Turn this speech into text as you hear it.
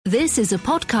This is a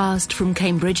podcast from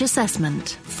Cambridge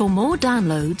Assessment. For more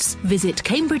downloads, visit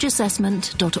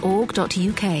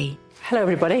cambridgeassessment.org.uk. Hello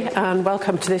everybody and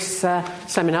welcome to this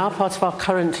seminar, part of our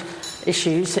current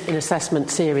Issues in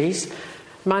Assessment series.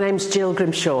 My name's Jill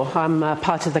Grimshaw. I'm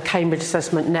part of the Cambridge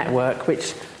Assessment Network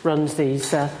which runs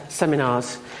these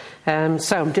seminars.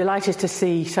 So I'm delighted to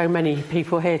see so many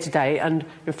people here today, and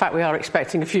in fact we are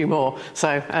expecting a few more,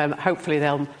 so hopefully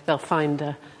they'll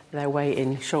find their way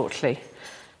in shortly.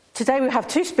 Today we have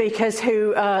two speakers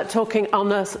who are talking on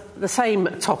the same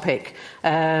topic.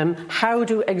 How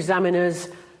do examiners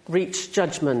reach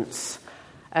judgments?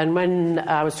 And when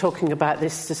I was talking about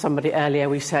this to somebody earlier,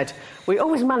 we said we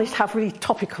always manage to have really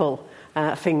topical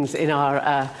things in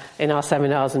our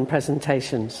seminars and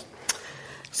presentations.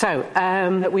 So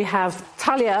we have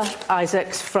Talia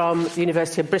Isaacs from the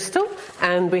University of Bristol,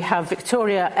 and we have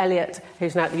Victoria Elliott,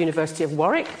 who's now at the University of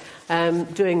Warwick,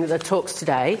 doing the talks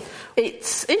today.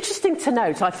 It's interesting to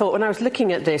note, I thought, when I was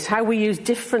looking at this, how we use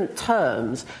different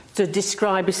terms to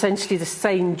describe essentially the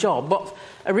same job. What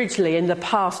originally in the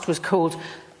past was called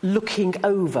looking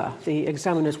over. The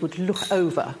examiners would look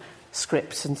over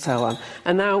scripts and so on.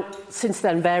 And now, since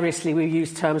then, variously we've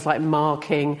used terms like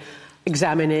marking,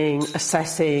 examining,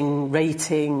 assessing,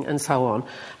 rating, and so on.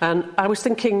 And I was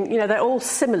thinking, they're all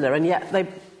similar, and yet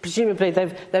presumably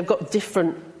they've got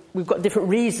different. We've got different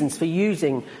reasons for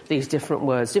using these different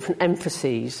words, different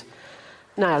emphases.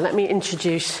 Now, let me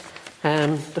introduce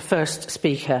the first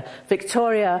speaker.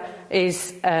 Victoria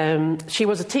she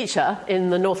was a teacher in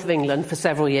the north of England for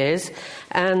several years,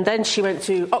 and then she went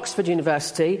to Oxford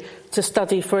University to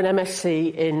study for an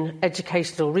MSc in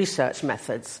Educational Research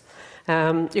Methods.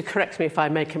 You correct me if I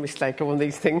make a mistake on one of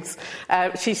these things.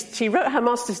 She wrote her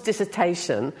master's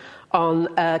dissertation on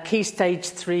Key Stage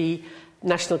 3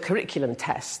 national curriculum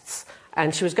tests,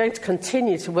 and she was going to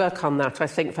continue to work on that, I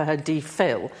think, for her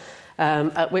DPhil,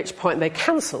 at which point they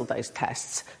cancelled those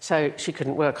tests, so she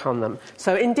couldn't work on them.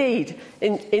 So indeed,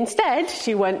 instead,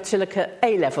 she went to look at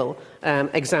A-level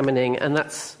examining, and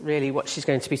that's really what she's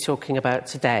going to be talking about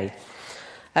today.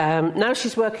 Now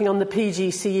she's working on the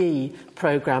PGCE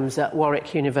programmes at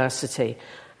Warwick University.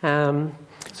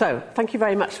 So, thank you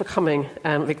very much for coming,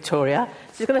 Victoria.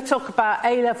 She's going to talk about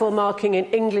A-level marking in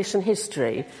English and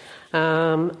history,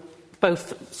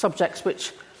 both subjects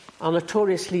which are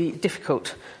notoriously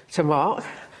difficult to mark.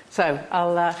 So,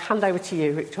 I'll hand over to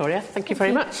you, Victoria. Thank you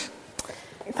very much.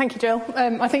 Thank you, Jill.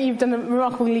 I think you've done a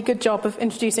remarkably good job of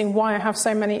introducing why I have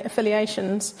so many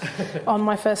affiliations on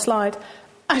my first slide.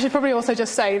 I should probably also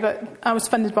just say that I was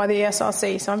funded by the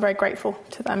ESRC, so I'm very grateful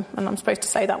to them, and I'm supposed to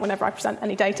say that whenever I present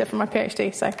any data from my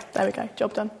PhD, so there we go,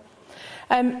 job done.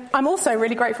 I'm also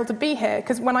really grateful to be here,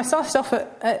 because when I started off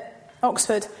at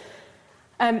Oxford,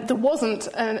 there wasn't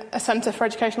a Centre for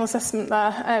Educational Assessment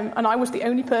there, and I was the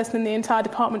only person in the entire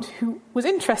department who was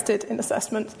interested in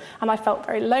assessment, and I felt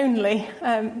very lonely,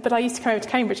 but I used to come over to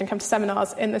Cambridge and come to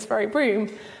seminars in this very room,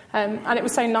 and it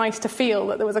was so nice to feel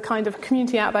that there was a kind of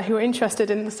community out there who were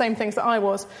interested in the same things that I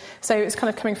was. So it's kind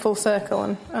of coming full circle,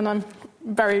 and I'm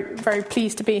very, very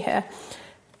pleased to be here.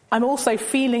 I'm also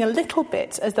feeling a little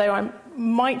bit as though I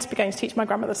might be going to teach my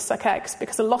grandmother to suck eggs,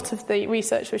 because a lot of the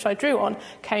research which I drew on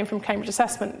came from Cambridge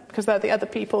Assessment, because they're the other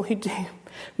people who do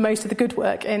most of the good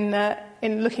work in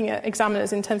looking at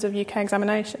examiners in terms of UK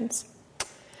examinations.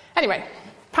 Anyway,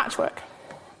 patchwork.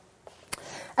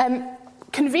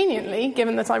 Conveniently,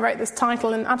 given that I wrote this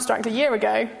title and abstract a year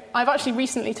ago, I've actually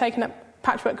recently taken up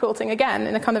patchwork quilting again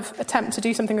in a kind of attempt to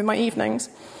do something with my evenings.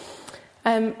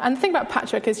 And the thing about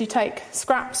patchwork is you take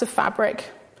scraps of fabric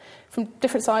from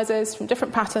different sizes, from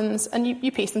different patterns, and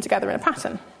you piece them together in a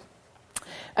pattern,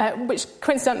 which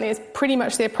coincidentally is pretty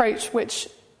much the approach which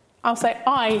I'll say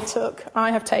I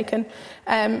have taken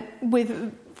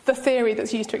with the theory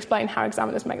that's used to explain how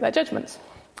examiners make their judgments.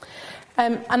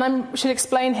 And I should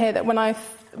explain here that when I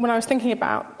was thinking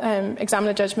about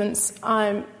examiner judgments,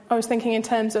 I was thinking in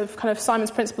terms of kind of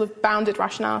Simon's principle of bounded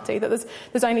rationality, that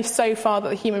there's only so far that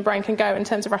the human brain can go in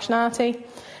terms of rationality.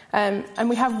 And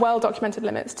we have well-documented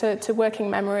limits to working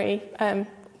memory,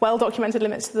 well-documented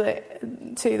limits to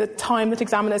the time that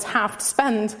examiners have to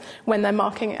spend when they're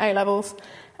marking A-levels.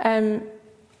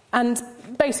 And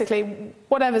basically,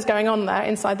 whatever's going on there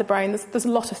inside the brain, there's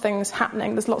a lot of things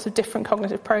happening. There's lots of different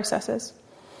cognitive processes.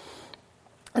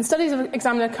 And studies of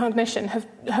examiner cognition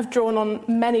have drawn on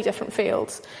many different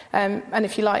fields, and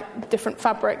if you like, different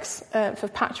fabrics for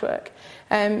patchwork.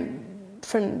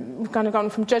 We've gone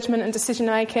from judgment and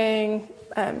decision-making,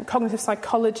 cognitive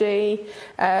psychology,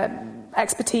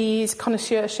 expertise,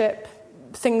 connoisseurship,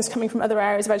 things coming from other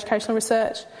areas of educational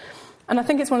research. And I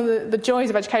think it's one of the joys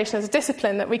of education as a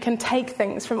discipline that we can take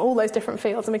things from all those different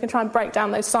fields and we can try and break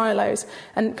down those silos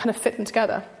and kind of fit them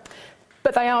together.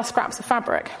 But they are scraps of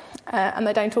fabric, and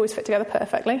they don't always fit together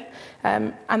perfectly,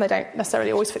 and they don't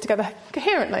necessarily always fit together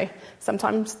coherently.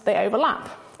 Sometimes they overlap.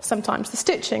 Sometimes the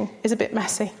stitching is a bit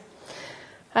messy.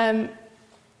 And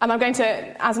I'm going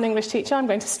to, as an English teacher, I'm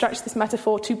going to stretch this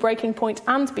metaphor to breaking point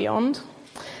and beyond.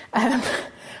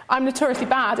 I'm notoriously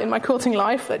bad in my quilting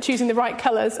life at choosing the right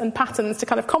colours and patterns to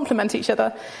kind of complement each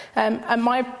other, and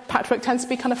my patchwork tends to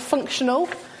be kind of functional,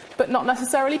 but not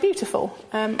necessarily beautiful.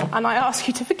 And I ask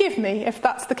you to forgive me if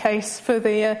that's the case for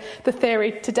the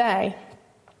theory today.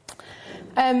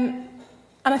 And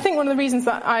I think one of the reasons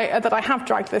that I have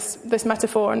dragged this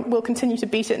metaphor and will continue to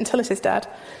beat it until it is dead,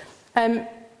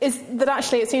 is that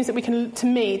actually it seems that we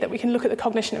can look at the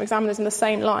cognition of examiners in the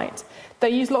same light. They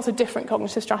use lots of different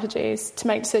cognitive strategies to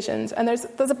make decisions, and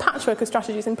there's a patchwork of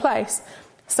strategies in place.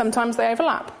 Sometimes they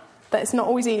overlap. That it's not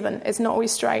always even, it's not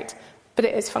always straight, but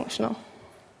it is functional.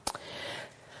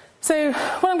 So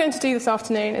what I'm going to do this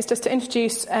afternoon is just to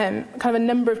introduce kind of a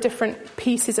number of different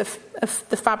pieces of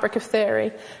the fabric of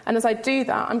theory. And as I do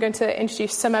that, I'm going to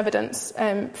introduce some evidence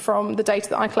from the data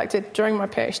that I collected during my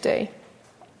PhD.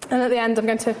 And at the end, I'm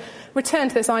going to return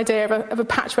to this idea of a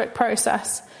patchwork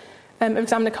process of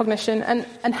examiner cognition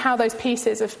and how those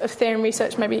pieces of theory and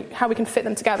research, maybe how we can fit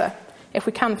them together, if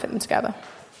we can fit them together.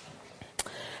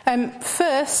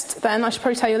 First, then, I should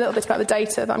probably tell you a little bit about the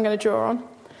data that I'm going to draw on.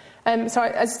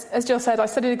 As Jill said, I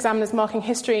studied examiners marking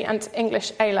history and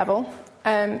English A-level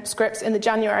scripts in the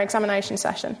January examination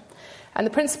session. And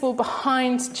the principle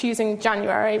behind choosing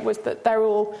January was that they're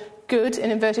all good,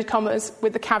 in inverted commas,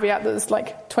 with the caveat that there's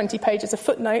like 20 pages of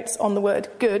footnotes on the word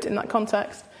good in that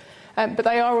context. But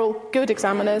they are all good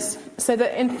examiners, so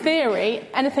that in theory,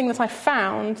 anything that I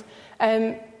found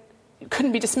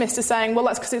couldn't be dismissed as saying, well,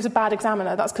 that's because it was a bad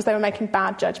examiner, that's because they were making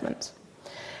bad judgments.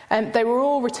 They were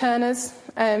all returners.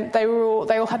 They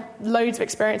all had loads of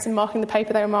experience in marking the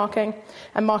paper they were marking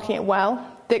and marking it well.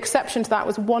 The exception to that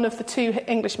was one of the 2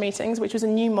 English meetings, which was a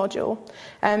new module.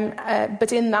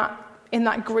 But in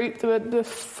that group, there were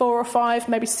 4 or 5,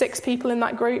 maybe 6 people in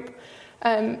that group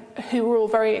who were all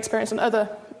very experienced on other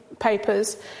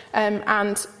papers.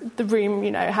 And the room,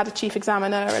 had a chief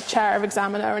examiner, a chair of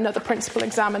examiner, another principal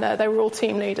examiner. They were all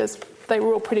team leaders. They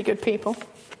were all pretty good people.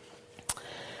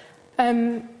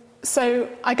 So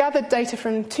I gathered data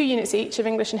from 2 units each of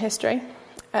English and history.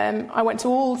 I went to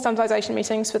all standardisation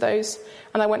meetings for those,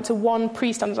 and I went to 1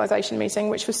 pre-standardisation meeting,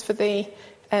 which was for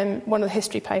one of the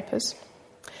history papers.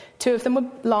 2 of them were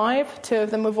live, 2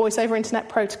 of them were voice over internet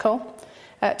protocol,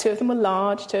 2 of them were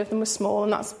large, 2 of them were small,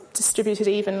 and that's distributed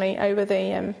evenly over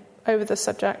the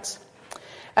subjects.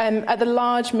 At the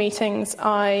large meetings,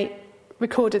 I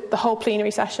recorded the whole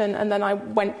plenary session, and then I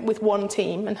went with 1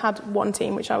 team and had 1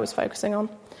 team which I was focusing on.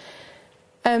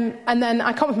 And then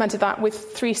I complemented that with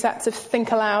 3 sets of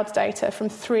think aloud data from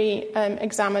 3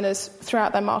 examiners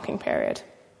throughout their marking period,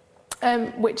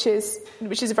 which is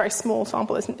a very small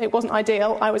sample. It wasn't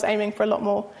ideal. I was aiming for a lot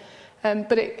more,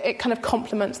 but it kind of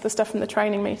complements the stuff from the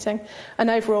training meeting. And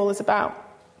overall, there's about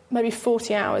maybe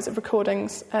 40 hours of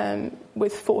recordings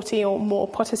with 40 or more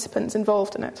participants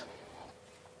involved in it.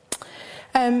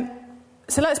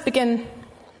 So let's begin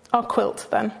our quilt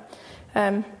then.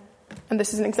 And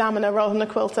this is an examiner rather than a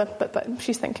quilter, but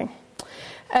she's thinking.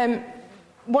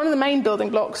 One of the main building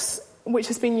blocks which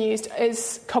has been used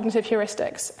is cognitive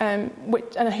heuristics. And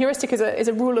a heuristic is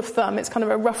a rule of thumb. It's kind of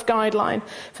a rough guideline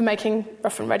for making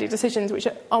rough and ready decisions which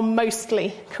are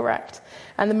mostly correct.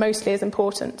 And the mostly is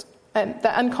important. They're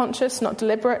unconscious, not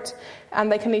deliberate,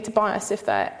 and they can lead to bias if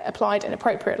they're applied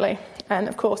inappropriately. And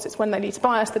of course, it's when they lead to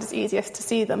bias that it's easiest to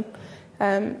see them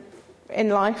in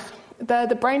life. They're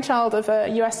the brainchild of a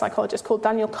US psychologist called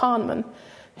Daniel Kahneman,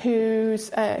 who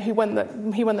won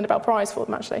the Nobel Prize for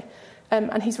them, actually.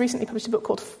 And he's recently published a book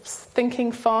called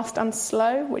Thinking Fast and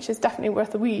Slow, which is definitely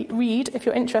worth a read if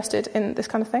you're interested in this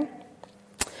kind of thing.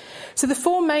 So the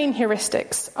 4 main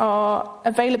heuristics are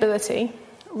availability,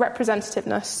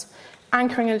 representativeness,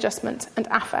 anchoring and adjustment, and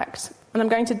affect. And I'm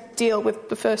going to deal with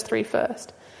the first 3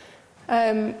 first.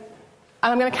 And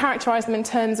I'm going to characterise them in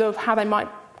terms of how they might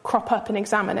crop up in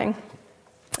examining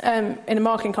in a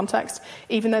marking context,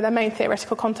 even though their main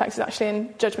theoretical context is actually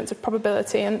in judgments of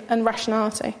probability and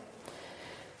rationality.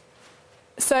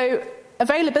 So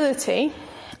availability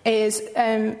is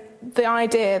the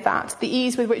idea that the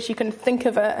ease with which you can think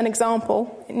of an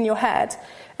example in your head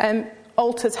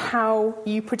alters how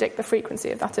you predict the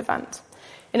frequency of that event.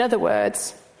 In other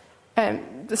words,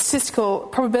 the statistical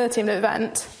probability of an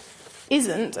event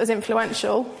isn't as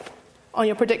influential on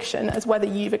your prediction as whether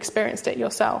you've experienced it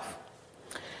yourself.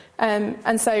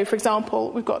 And so, for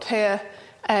example, we've got here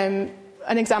an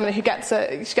examiner who gets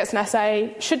an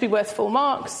essay, should be worth full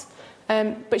marks,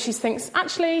 but she thinks,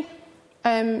 actually,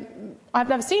 I've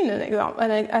never seen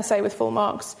an essay with full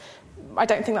marks. I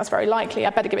don't think that's very likely. I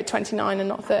better give it 29 and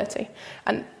not 30.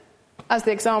 And as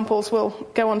the examples will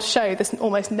go on to show, this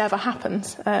almost never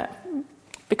happens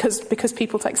because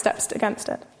people take steps against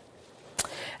it.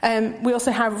 We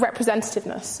also have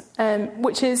representativeness,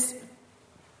 which is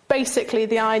basically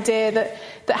the idea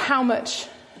that how much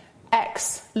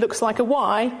X looks like a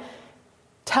Y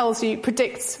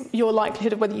predicts your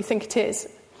likelihood of whether you think it is.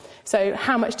 So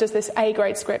how much does this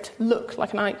A-grade script look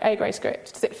like an A-grade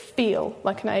script? Does it feel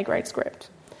like an A-grade script?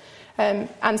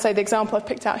 And so the example I've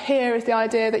picked out here is the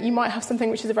idea that you might have something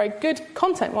which is very good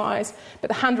content-wise, but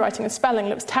the handwriting and spelling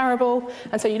looks terrible,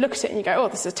 and so you look at it and you go, oh,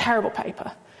 this is a terrible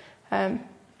paper. And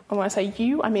when I say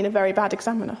you, I mean a very bad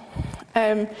examiner.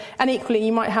 And equally,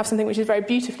 you might have something which is very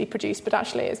beautifully produced, but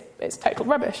actually it's total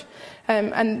rubbish.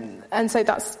 And so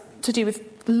that's to do with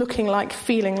looking like,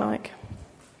 feeling like.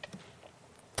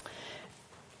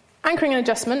 Anchoring and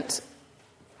adjustment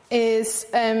is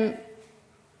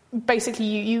basically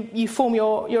you form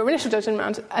your initial judgment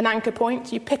around an anchor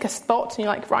point. You pick a spot and you're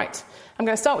like, right, I'm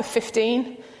going to start with 15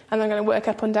 and then I'm going to work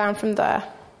up and down from there.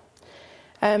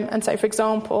 And so, for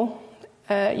example,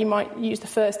 you might use the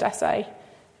first essay.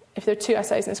 If there are 2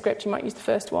 essays in a script, you might use the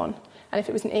first one. And if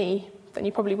it was an E, then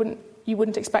you probably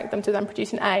wouldn't expect them to then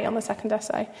produce an A on the second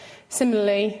essay.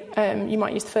 Similarly, you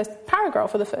might use the first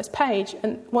paragraph or the first page,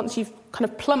 and once you've kind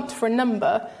of plumped for a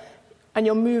number and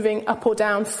you're moving up or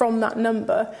down from that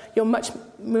number, you're much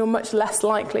less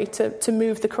likely to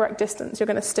move the correct distance. You're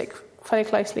going to stick fairly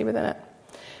closely within it.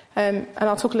 And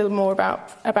I'll talk a little more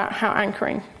about how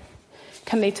anchoring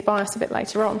can lead to bias a bit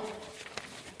later on.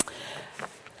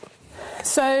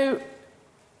 So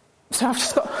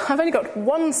I've only got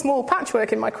one small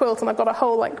patchwork in my quilt, and I've got a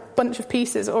whole bunch of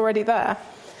pieces already there.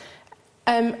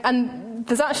 And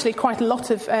there's actually quite a lot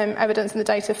of evidence in the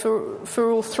data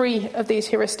for all 3 of these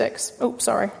heuristics. Oh,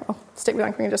 sorry, I'll stick with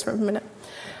anchoring just for a minute.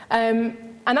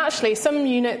 And actually, some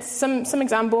units, some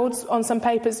exam boards on some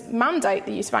papers mandate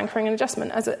the use of anchoring and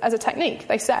adjustment as a technique.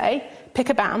 They say, pick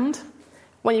a band.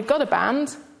 When you've got a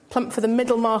band, plump for the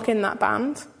middle mark in that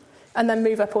band, and then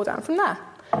move up or down from there.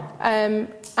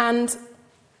 And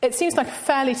it seems like a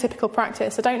fairly typical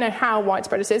practice. I don't know how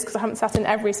widespread it is because I haven't sat in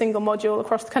every single module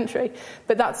across the country,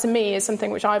 but that to me is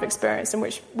something which I've experienced and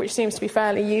which seems to be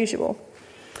fairly usual.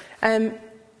 And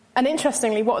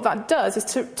interestingly, what that does is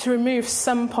to remove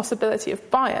some possibility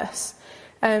of bias,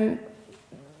 and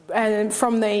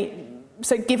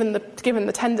given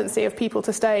the tendency of people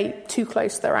to stay too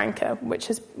close to their anchor, which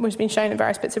has been shown in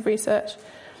various bits of research.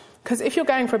 Because if you're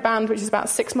going for a band which is about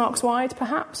 6 marks wide,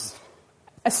 perhaps,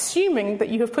 assuming that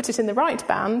you have put it in the right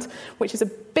band, which is a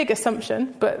big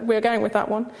assumption, but we're going with that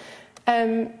one,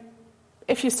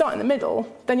 if you start in the middle,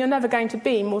 then you're never going to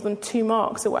be more than 2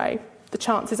 marks away, the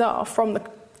chances are, from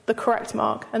the correct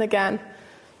mark. And again,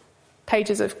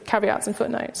 pages of caveats and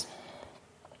footnotes.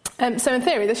 So in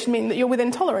theory, this should mean that you're within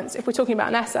tolerance. If we're talking about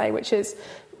an essay which is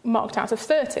marked out of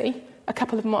 30, a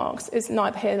couple of marks is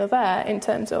neither here nor there in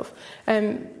terms of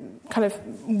kind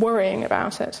of worrying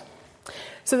about it.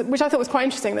 So, which I thought was quite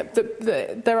interesting,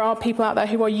 that there are people out there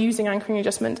who are using anchoring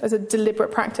adjustment as a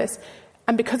deliberate practice.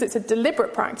 And because it's a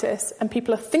deliberate practice and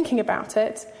people are thinking about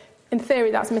it, in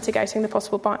theory that's mitigating the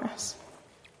possible bias.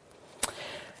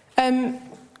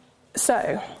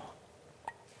 So,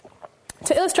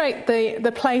 to illustrate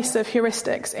the place of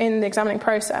heuristics in the examining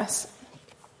process,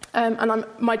 and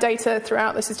my data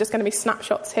throughout this is just going to be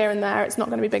snapshots here and there, it's not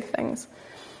going to be big things.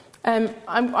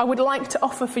 I would like to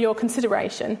offer for your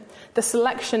consideration the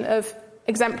selection of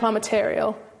exemplar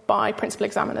material by principal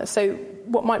examiners. So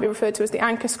what might be referred to as the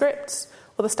anchor scripts,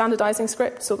 or the standardising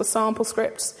scripts, or the sample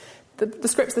scripts, the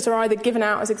scripts that are either given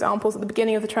out as examples at the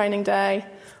beginning of the training day,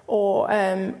 or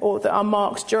that are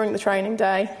marked during the training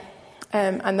day,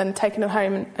 and then taken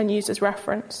home and used as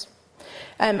reference.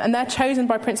 And they're chosen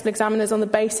by principal examiners on the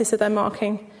basis of their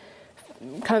marking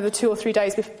kind of the 2 or 3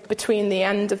 days between the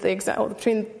end of the exam, or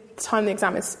between the time the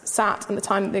exam is sat and the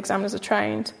time that the examiners are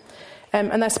trained.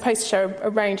 And they're supposed to show a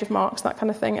range of marks, that kind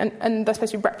of thing, and they're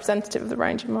supposed to be representative of the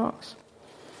range of marks.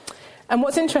 And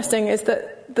what's interesting is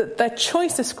that their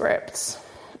choice of scripts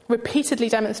repeatedly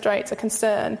demonstrates a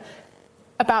concern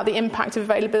about the impact of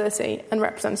availability and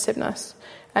representativeness.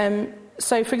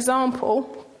 So, for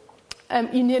example,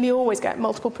 you nearly always get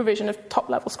multiple provision of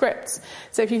top-level scripts.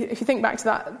 So if you think back to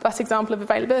that example of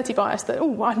availability bias, that,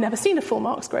 I've never seen a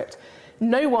full-mark script.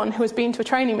 No one who has been to a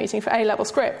training meeting for A-level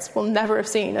scripts will never have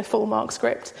seen a full-mark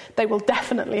script. They will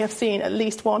definitely have seen at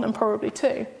least 1 and probably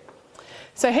 2.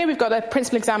 So here we've got a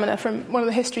principal examiner from one of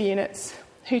the history units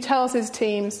who tells his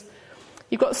teams,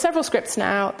 you've got several scripts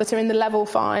now that are in the level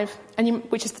 5,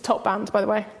 which is the top band, by the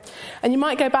way. And you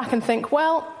might go back and think,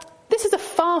 well, this is a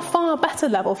far, far better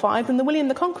level 5 than the William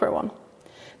the Conqueror one.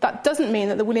 That doesn't mean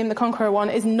that the William the Conqueror one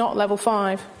is not level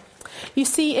 5. You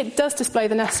see, it does display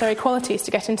the necessary qualities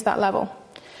to get into that level.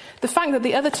 The fact that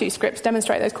the other 2 scripts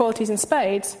demonstrate those qualities in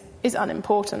spades is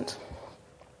unimportant.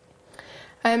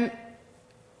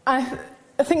 I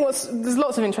think there's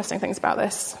lots of interesting things about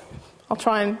this. I'll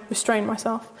try and restrain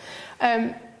myself.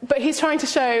 But he's trying to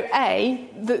show,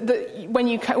 that when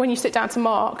you sit down to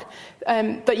mark,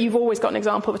 that you've always got an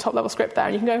example of a top-level script there,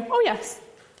 and you can go, oh yes,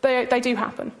 they do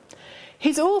happen.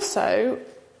 He's also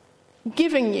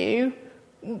giving you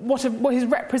what is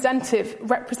representative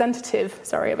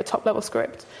of a top-level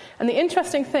script. And the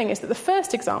interesting thing is that the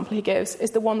first example he gives is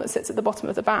the one that sits at the bottom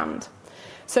of the band.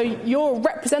 So your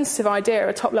representative idea of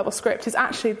a top-level script is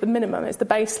actually the minimum, it's the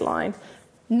baseline,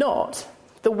 not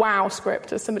the wow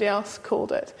script, as somebody else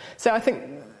called it. So I think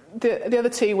the other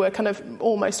 2 were kind of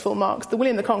almost full marks. The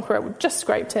William the Conqueror were just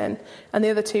scraped in, and the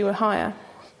other 2 were higher.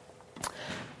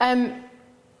 And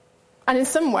in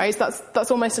some ways,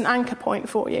 that's almost an anchor point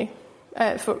for you,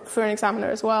 for an examiner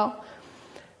as well.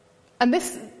 And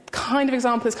this kind of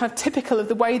example is kind of typical of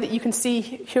the way that you can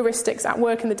see heuristics at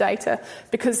work in the data,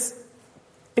 because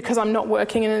I'm not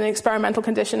working in an experimental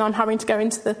condition, I'm having to go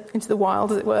into the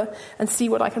wild, as it were, and see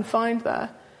what I can find there.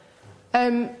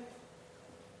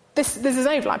 There's an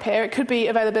overlap here. It could be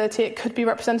availability, it could be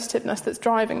representativeness that's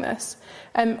driving this.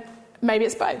 Maybe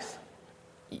it's both.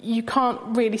 You can't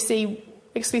really see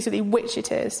exclusively which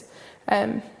it is,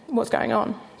 what's going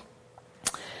on.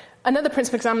 Another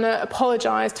principal examiner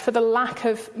apologised for the lack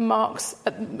of marks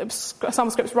at sample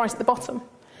scripts right at the bottom.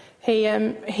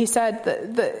 He said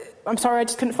that I'm sorry, I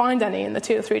just couldn't find any in the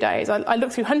 2 or 3 days. I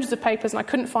looked through hundreds of papers and I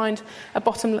couldn't find a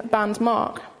bottom band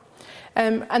mark.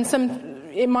 And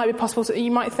it might be possible you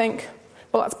might think,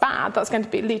 well, that's bad. That's going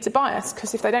to lead to bias,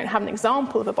 because if they don't have an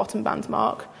example of a bottom band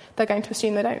mark, they're going to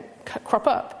assume they don't crop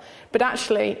up. But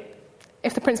actually,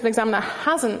 if the principal examiner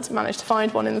hasn't managed to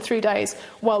find one in the 3 days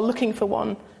while looking for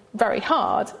one very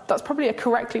hard, that's probably a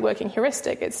correctly working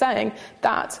heuristic. It's saying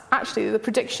that actually the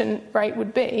prediction rate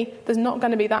would be there's not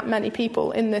going to be that many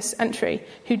people in this entry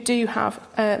who do have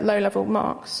low-level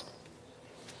marks.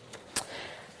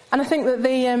 And I think that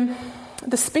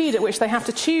the speed at which they have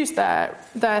to choose their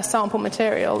sample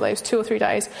material, those 2 or 3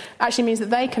 days, actually means that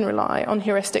they can rely on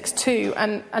heuristics too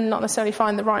and not necessarily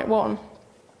find the right one.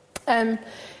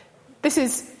 This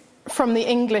is from the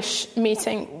English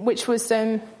meeting, which was...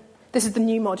 This is the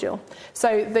new module.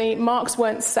 So the marks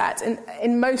weren't set.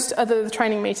 In most other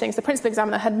training meetings, the principal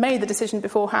examiner had made the decision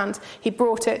beforehand. He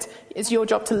brought it. It's your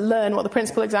job to learn what the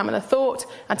principal examiner thought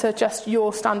and to adjust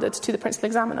your standard to the principal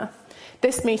examiner.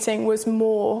 This meeting was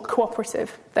more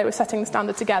cooperative. They were setting the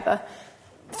standard together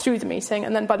through the meeting,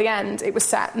 and then by the end, it was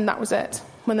set, and that was it,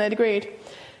 when they'd agreed.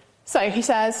 So he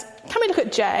says, can we look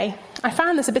at J? I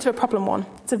found this a bit of a problem one.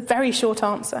 It's a very short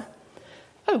answer.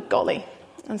 Oh, golly.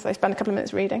 And so they spend a couple of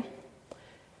minutes reading.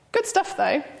 Good stuff,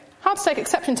 though. Hard to take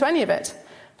exception to any of it.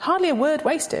 Hardly a word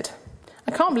wasted.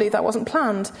 I can't believe that wasn't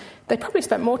planned. They probably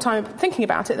spent more time thinking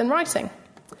about it than writing.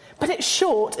 But it's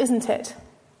short, isn't it?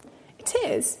 It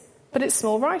is, but it's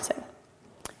small writing.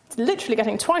 It's literally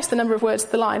getting twice the number of words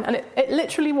to the line, and it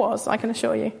literally was, I can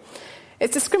assure you.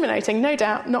 It's discriminating, no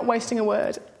doubt, not wasting a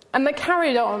word. And they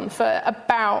carried on for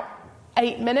about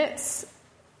 8 minutes,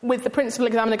 with the principal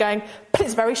examiner going, but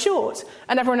it's very short,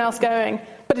 and everyone else going,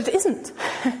 but it isn't.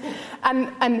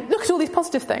 and look at all these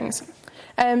positive things.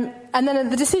 And then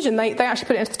in the decision, they actually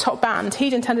put it into the top band.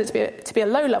 He'd intended it to be a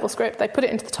low-level script. They put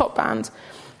it into the top band.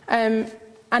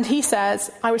 And he says,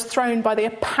 I was thrown by the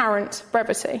apparent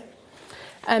brevity.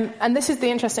 And this is the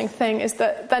interesting thing, is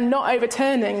that they're not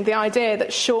overturning the idea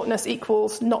that shortness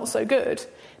equals not so good.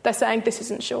 They're saying this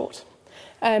isn't short.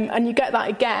 And you get that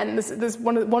again. There's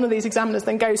one of these examiners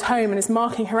then goes home and is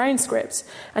marking her own scripts,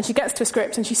 and she gets to a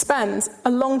script and she spends a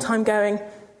long time going,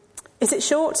 is it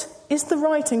short? Is the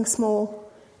writing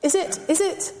small? Is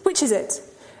it? Which is it?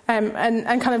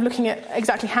 And kind of looking at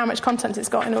exactly how much content it's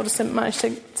got in order to manage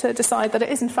to decide that it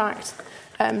is in fact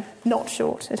not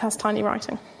short. It has tiny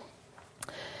writing.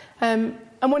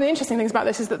 And one of the interesting things about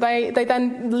this is that they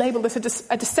then labelled this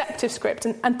a deceptive script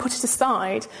and put it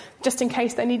aside just in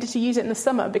case they needed to use it in the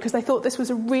summer, because they thought this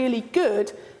was a really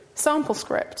good sample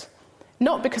script.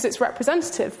 Not because it's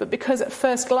representative, but because at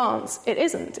first glance it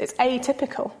isn't. It's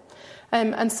atypical.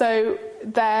 And so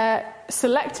they're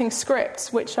selecting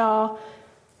scripts which are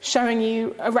showing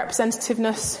you a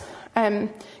representativeness, kind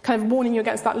of warning you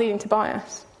against that leading to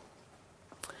bias.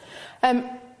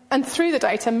 And through the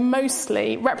data,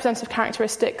 mostly representative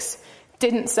characteristics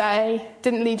didn't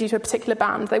lead you to a particular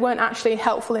band. They weren't actually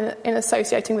helpful in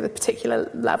associating with a particular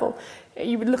level.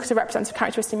 You would look at a representative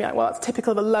characteristic and be like, well, it's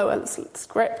typical of a lower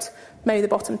script, maybe the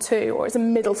bottom 2, or it's a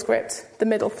middle script, the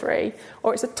middle 3,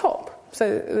 or it's a top,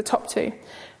 so the top 2.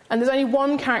 And there's only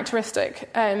one characteristic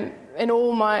in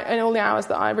all the hours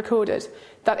that I recorded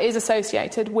that is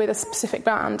associated with a specific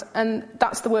band, and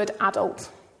that's the word adult,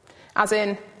 as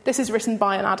in, this is written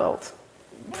by an adult,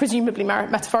 presumably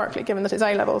metaphorically, given that it's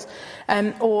A-levels,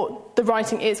 or the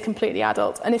writing is completely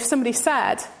adult. And if somebody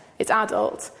said it's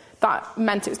adult, that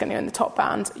meant it was going to go in the top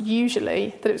band,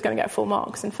 usually that it was going to get full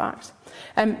marks, in fact.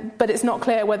 But it's not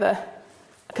clear whether,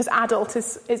 because adult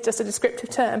is just a descriptive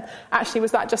term, actually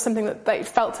was that just something that they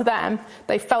felt to them,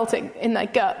 they felt it in their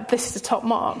gut, this is the top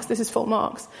marks, this is full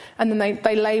marks, and then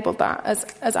they labelled that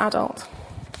as adult.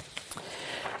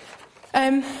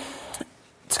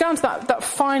 To go on to that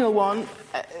final one,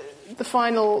 the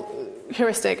final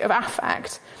heuristic of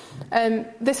affect,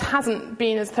 this hasn't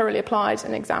been as thoroughly applied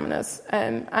in examiners,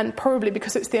 and probably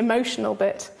because it's the emotional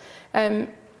bit. And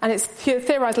it's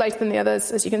theorised later than the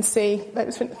others, as you can see. It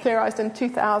was theorised in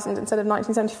 2000 instead of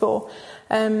 1974.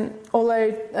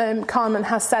 Although Kahneman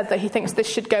has said that he thinks this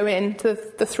should go into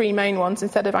the 3 main ones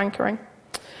instead of anchoring.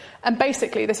 And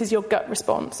basically, this is your gut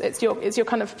response. It's your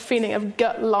kind of feeling of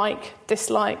gut-like,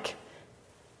 dislike.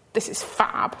 This is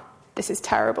fab. This is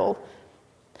terrible.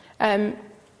 And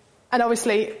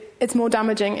obviously, it's more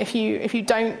damaging if you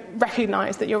don't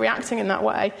recognise that you're reacting in that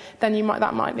way. Then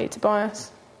that might lead to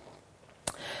bias.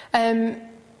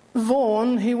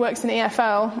 Vaughan, who works in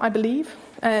EFL, I believe,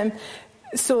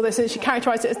 saw this, and she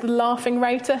characterised it as the laughing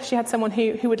rater. She had someone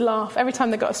who would laugh every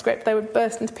time they got a script. They would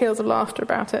burst into peals of laughter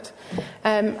about it.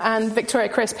 And Victoria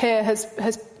Crisp here has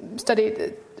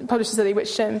published a study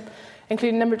which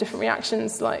included a number of different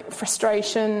reactions like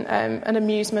frustration and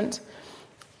amusement.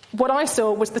 What I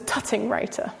saw was the tutting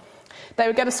rater. They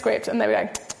would get a script and they would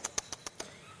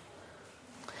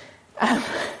go.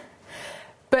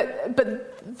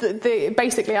 But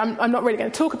basically, I'm not really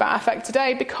going to talk about affect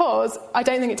today because I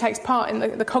don't think it takes part in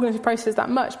the cognitive process that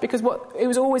much, because it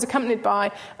was always accompanied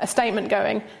by a statement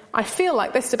going, I feel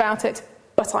like this about it,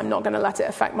 but I'm not going to let it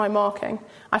affect my marking.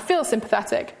 I feel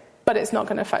sympathetic, but it's not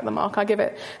going to affect the mark I give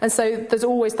it. And so there's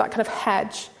always that kind of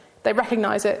hedge. They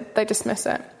recognise it, they dismiss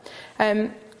it.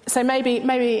 So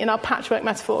maybe in our patchwork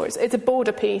metaphor, it's a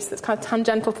border piece that's kind of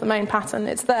tangential to the main pattern.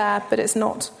 It's there, but it's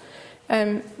not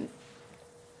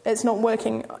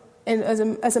working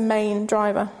as a main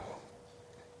driver.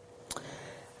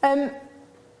 And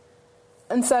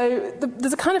so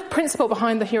there's a kind of principle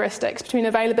behind the heuristics,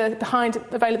 behind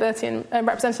availability and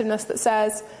representativeness, that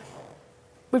says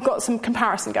we've got some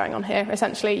comparison going on here,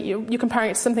 essentially. You're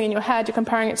comparing it to something in your head, you're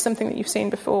comparing it to something that you've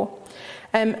seen before.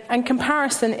 And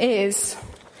comparison is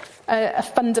a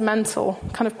fundamental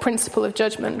kind of principle of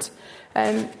judgment,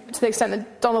 to the extent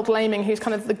that Donald Laming, who's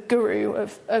kind of the guru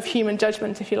of human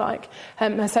judgment, if you like,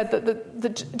 has said that the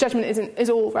judgment is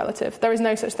all relative. There is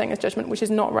no such thing as judgment which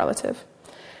is not relative.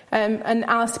 And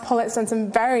Alistair Pollitt's done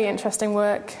some very interesting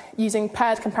work using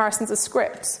paired comparisons of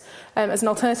scripts as an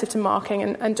alternative to marking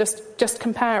and just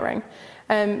comparing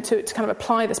to kind of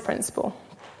apply this principle.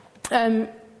 And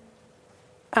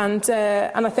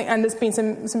I think there's been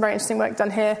some very interesting work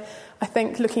done here, I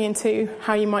think, looking into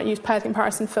how you might use paired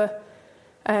comparison for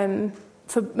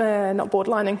not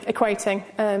borderlining, equating,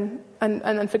 and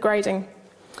then for grading.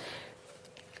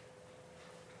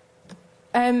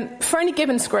 For any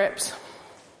given script,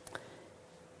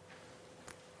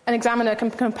 an examiner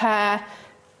can compare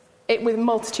it with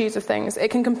multitudes of things. They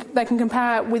can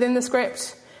compare within the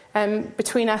script,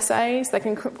 between essays. They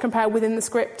can compare within the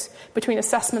script between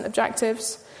assessment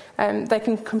objectives. They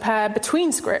can compare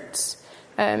between scripts,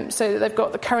 so that they've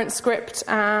got the current script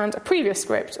and a previous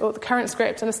script, or the current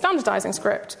script and a standardising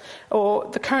script, or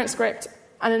the current script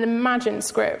and an imagined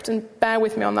script. And bear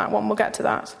with me on that one, we'll get to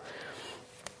that.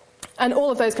 And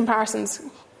all of those comparisons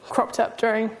cropped up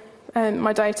during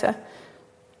my data.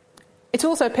 It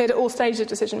also appeared at all stages of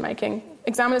decision-making.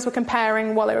 Examiners were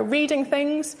comparing while they were reading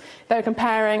things, they were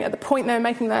comparing at the point they were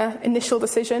making their initial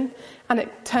decision, and it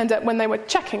turned out when they were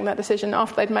checking their decision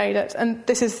after they'd made it. And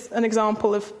this is an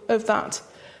example of that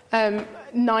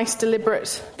nice,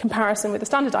 deliberate comparison with the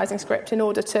standardising script in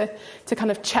order to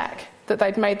kind of check that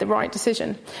they'd made the right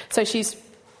decision. So she's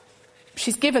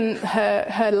given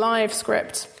her live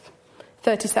script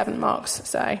 37 marks,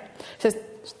 say. She says,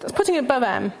 that's putting it above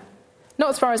M. Not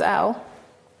as far as L.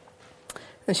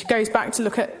 And she goes back to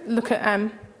look at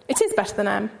M. It is better than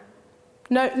M.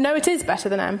 No, it is better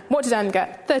than M. What did M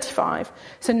get? 35.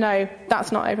 So no,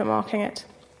 that's not overmarking it.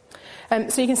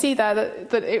 So you can see there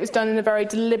that it was done in a very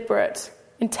deliberate,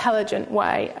 intelligent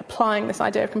way, applying this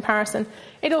idea of comparison.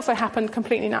 It also happened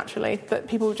completely naturally, that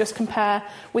people would just compare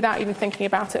without even thinking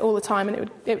about it all the time, and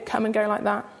it would come and go like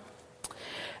that.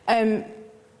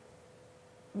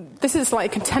 This is a slightly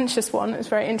contentious one. It's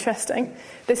very interesting.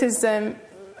 This is a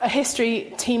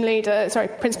history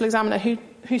principal examiner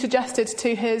who suggested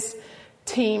to his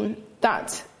team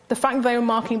that the fact that they were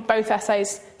marking both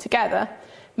essays together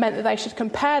meant that they should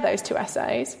compare those two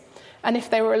essays, and if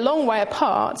they were a long way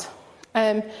apart,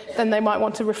 then they might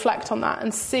want to reflect on that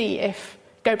and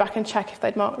go back and check if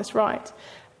they'd marked this right,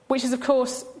 which is, of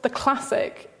course, the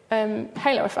classic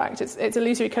halo effect. It's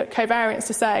illusory covariance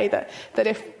to say that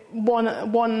if one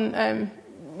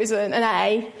is an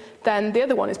A, then the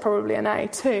other one is probably an A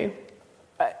too.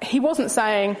 He wasn't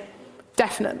saying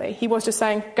definitely. He was just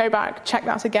saying, go back, check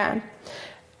that again.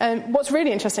 What's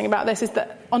really interesting about this is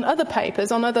that on other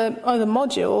papers, on other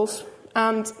modules,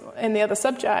 and in the other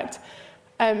subject,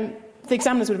 the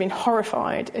examiners would have been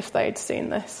horrified if they'd seen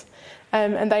this.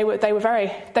 And they were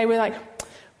like,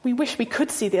 we wish we could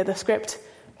see the other script,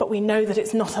 but we know that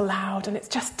it's not allowed, and it's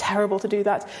just terrible to do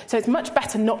that. So it's much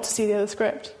better not to see the other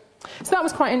script. So that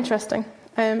was quite interesting,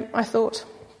 I thought.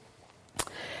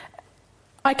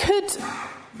 I could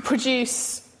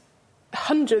produce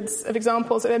hundreds of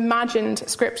examples of imagined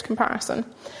script comparison.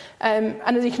 And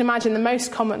as you can imagine, the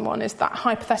most common one is that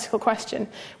hypothetical question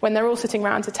when they're all sitting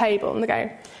around a table and they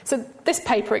go, so this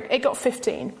paper, it got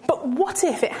 15, but what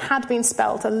if it had been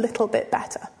spelled a little bit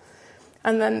better?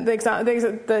 And then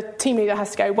the team leader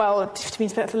has to go, well, if it's been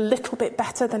spelled a little bit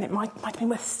better, then it might have been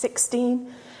worth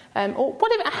 16. Or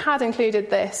what if it had included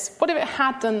this? What if it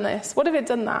had done this? What if it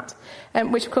done that?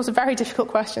 Which, of course, are very difficult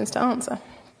questions to answer.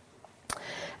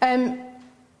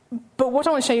 But what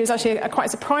I want to show you is actually a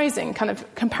quite surprising kind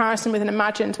of comparison with an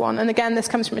imagined one. And again, this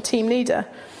comes from a team leader.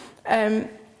 And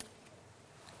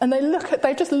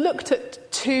they've just looked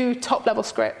at two top-level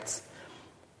scripts.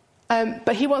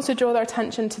 But he wants to draw their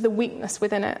attention to the weakness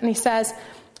within it. And he says,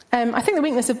 I think the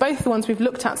weakness of both the ones we've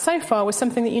looked at so far was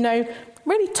something that,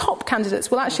 really top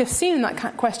candidates will actually have seen in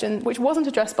that question, which wasn't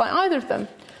addressed by either of them.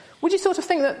 Would you sort of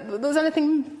think that there was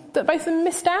anything that both of them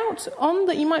missed out on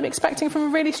that you might be expecting from a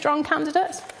really strong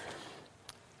candidate?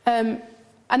 And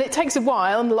it takes a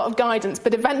while and a lot of guidance,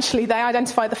 but eventually they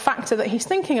identify the factor that he's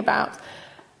thinking about.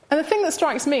 And the thing that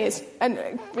strikes me is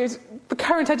the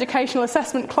current educational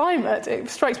assessment climate. It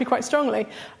strikes me quite strongly.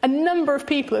 A number of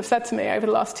people have said to me over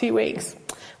the last 2 weeks,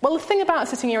 well, the thing about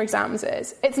sitting your exams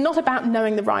is it's not about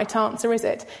knowing the right answer, is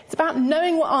it? It's about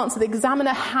knowing what answer the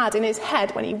examiner had in his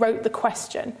head when he wrote the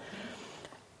question.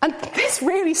 And this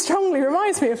really strongly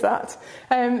reminds me of that.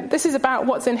 This is about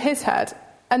what's in his head.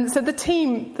 And so the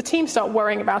team start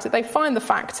worrying about it. They find the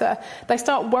factor. They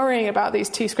start worrying about these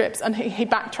two scripts, and he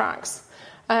backtracks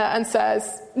and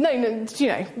says, no,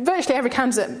 virtually every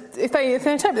candidate, if they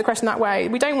interpret the question that way,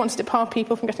 we don't want to debar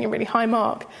people from getting a really high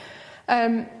mark.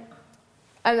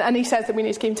 And he says that we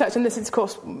need to keep in touch. And this is, of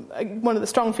course, one of the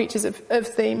strong features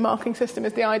of the marking system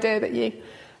is the idea that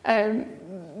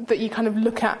you kind of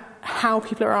look at how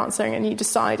people are answering and you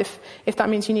decide if that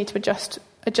means you need to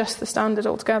adjust the standard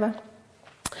altogether.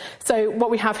 So what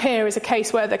we have here is a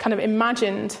case where the kind of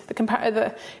imagined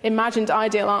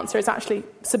ideal answer is actually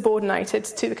subordinated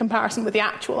to the comparison with the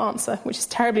actual answer, which is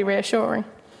terribly reassuring.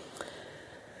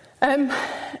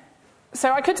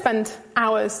 So I could spend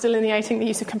hours delineating the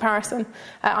use of comparison.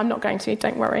 I'm not going to,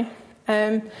 don't worry.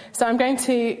 So I'm going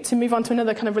to move on to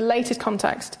another kind of related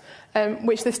context,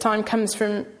 which this time comes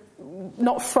from,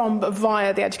 not from, but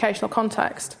via the educational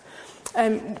context,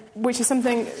 which is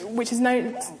something which is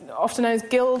often known as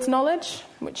guild knowledge,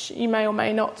 which you may or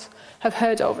may not have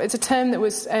heard of. It's a term that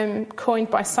was coined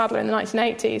by Sadler in the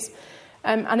 1980s,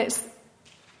 and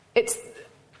it's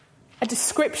a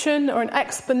description or an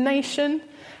explanation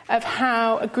of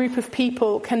how a group of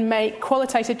people can make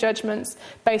qualitative judgments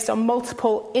based on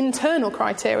multiple internal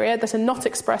criteria that are not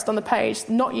expressed on the page,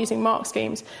 not using mark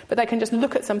schemes, but they can just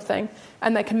look at something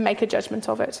and they can make a judgment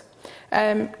of it.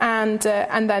 And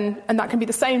that can be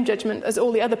the same judgment as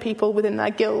all the other people within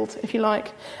their guild, if you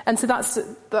like. And so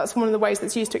that's one of the ways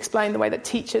that's used to explain the way that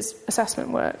teachers' assessment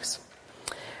works.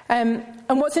 And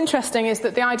what's interesting is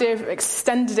that the idea of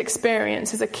extended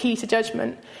experience as a key to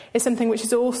judgment is something which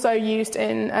is also used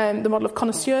in the model of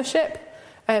connoisseurship,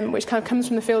 which kind of comes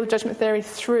from the field of judgment theory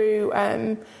through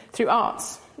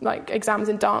arts, like exams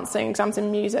in dancing, exams in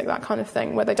music, that kind of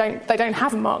thing, where they don't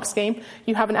have a mark scheme.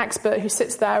 You have an expert who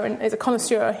sits there and is a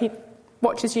connoisseur. He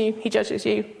watches you, he judges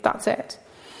you, that's it.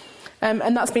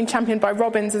 And that's been championed by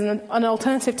Robbins as an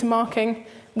alternative to marking,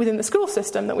 within the school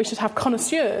system that we should have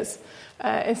connoisseurs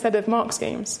instead of mark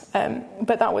schemes.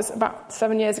 But that was about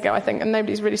 7 years ago, I think, and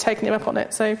nobody's really taken him up on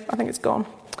it, so I think it's gone.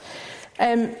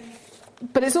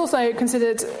 But it's also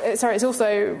it's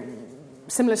also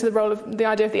similar to the role of the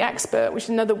idea of the expert, which is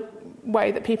another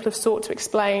way that people have sought to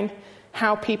explain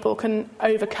how people can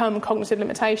overcome cognitive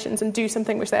limitations and do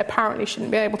something which they apparently shouldn't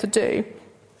be able to do.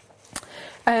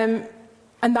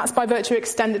 And that's by virtue of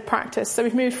extended practice. So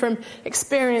we've moved from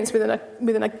experience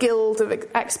within a guild of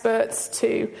experts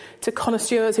to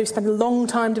connoisseurs who spend a long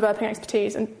time developing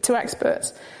expertise, and to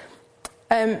experts.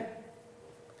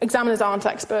 Examiners aren't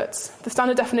experts. The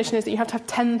standard definition is that you have to have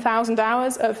 10,000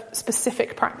 hours of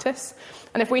specific practice.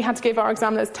 And if we had to give our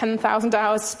examiners 10,000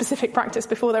 hours of specific practice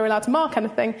before they were allowed to mark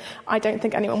anything, I don't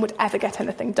think anyone would ever get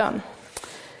anything done.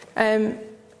 And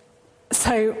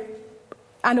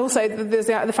also there's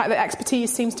the fact that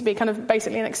expertise seems to be kind of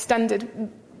basically an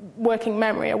extended working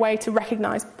memory, a way to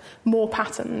recognise more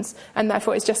patterns, and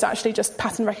therefore it's just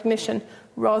pattern recognition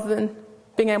rather than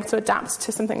being able to adapt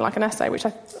to something like an essay, which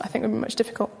I think would be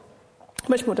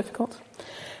much more difficult.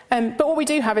 But what we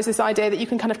do have is this idea that you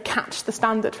can kind of catch the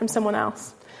standard from someone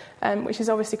else, which is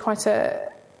obviously quite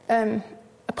a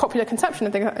popular conception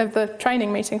of the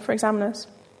training meeting for examiners.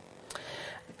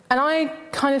 And I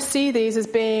kind of see these as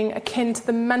being akin to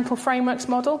the mental frameworks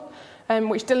model,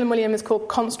 which Dylan Williams has called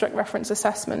construct reference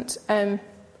assessment. And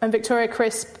Victoria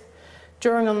Crisp,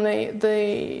 drawing on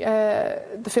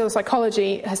the field of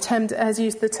psychology, has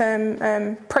used the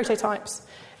term prototypes,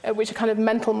 which are kind of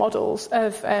mental models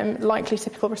of likely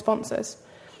typical responses.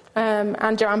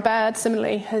 And Joanne Baird,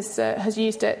 similarly, has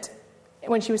used it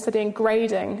when she was studying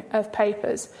grading of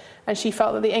papers, and she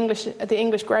felt that the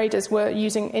English graders were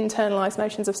using internalised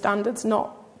notions of standards,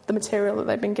 not the material that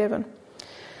they'd been given.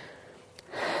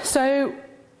 So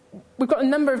we've got a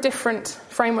number of different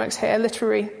frameworks here,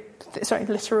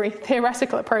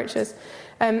 theoretical approaches,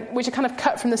 which are kind of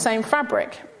cut from the same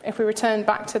fabric, if we return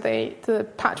back to the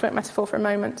patchwork metaphor for a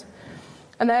moment.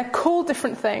 And they're called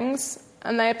different things,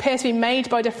 and they appear to be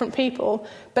made by different people,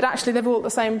 but actually they've all got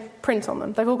the same print on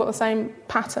them. They've all got the same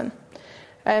pattern.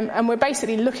 And we're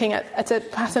basically looking at a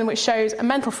pattern which shows a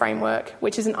mental framework,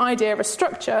 which is an idea of a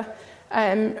structure,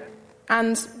 and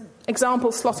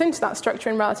examples slot into that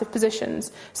structure in relative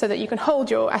positions so that you can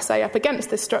hold your essay up against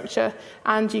this structure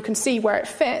and you can see where it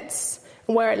fits,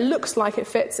 where it looks like it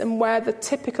fits, and where the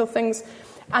typical things...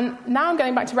 And now I'm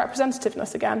going back to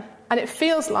representativeness again, and it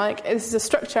feels like this is a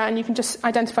structure and you can just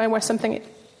identify where something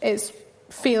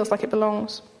feels like it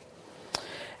belongs.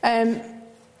 And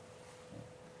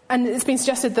it's been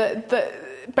suggested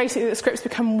that basically the scripts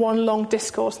become one long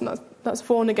discourse, and that's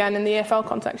Vaughan again in the EFL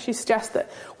context. She suggests that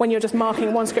when you're just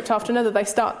marking one script after another, they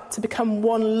start to become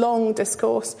one long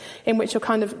discourse in which you're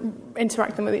kind of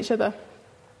interacting with each other.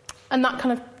 And that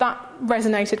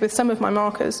resonated with some of my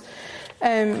markers.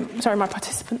 My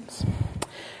participants.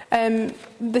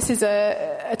 This is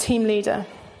a team leader.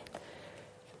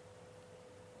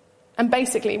 And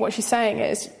basically what she's saying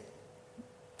is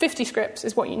 50 scripts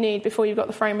is what you need before you've got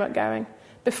the framework going.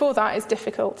 Before that is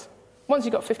difficult. Once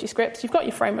you've got 50 scripts, you've got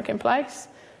your framework in place.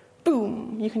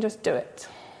 Boom, you can just do it.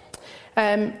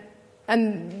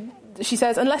 And she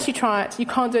says, unless you try it, you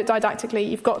can't do it didactically,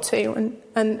 you've got to.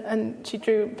 And she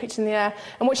drew pictures in the air.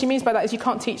 And what she means by that is you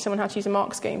can't teach someone how to use a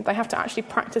mark scheme. They have to actually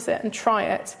practice it and try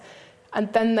it.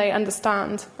 And then they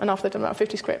understand, and after they've done about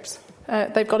 50 scripts,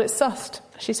 they've got it sussed,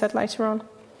 she said later on.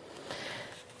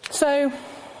 So,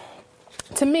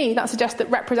 to me, that suggests that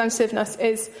representativeness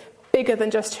is bigger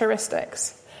than just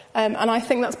heuristics. And I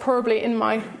think that's probably in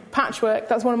my patchwork,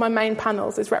 that's one of my main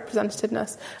panels, is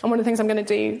representativeness. And one of the things I'm going to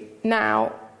do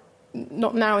now,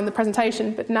 not now in the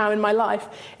presentation, but now in my life,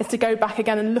 is to go back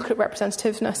again and look at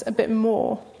representativeness a bit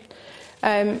more,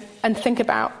 and think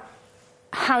about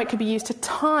how it could be used to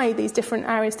tie these different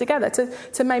areas together,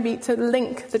 to maybe to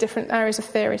link the different areas of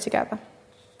theory together.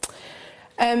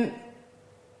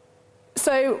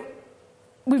 So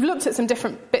we've looked at some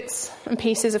different bits and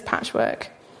pieces of patchwork.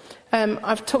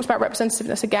 I've talked about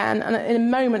representativeness again, and in a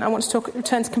moment I want to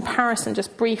return to comparison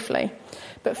just briefly.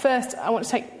 But first, I want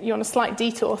to take you on a slight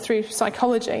detour through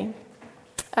psychology.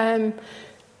 I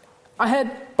heard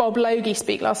Bob Logie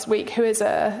speak last week, who is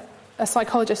a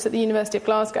psychologist at the University of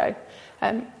Glasgow,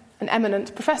 an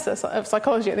eminent professor of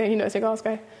psychology at the University of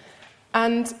Glasgow.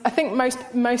 And I think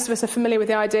most of us are familiar with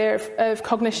the idea of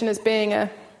cognition as being a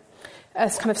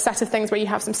kind of set of things where you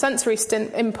have some sensory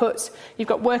input, you've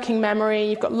got working memory,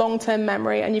 you've got long-term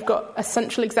memory, and you've got a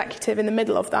central executive in the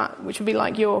middle of that, which would be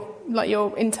like your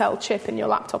Intel chip in your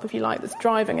laptop, if you like, that's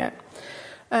driving it.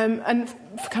 And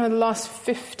for kind of the last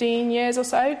 15 years or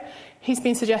so, he's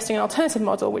been suggesting an alternative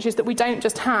model, which is that we don't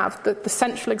just have the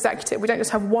central executive, we don't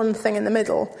just have one thing in the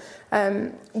middle,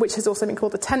 which has also been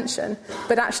called attention,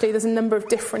 but actually there's a number of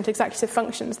different executive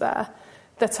functions there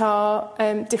that are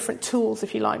different tools,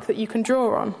 if you like, that you can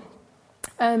draw on.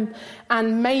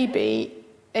 And maybe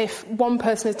if one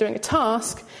person is doing a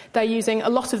task, they're using a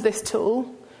lot of this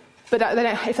tool, but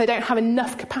if they don't have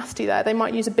enough capacity there, they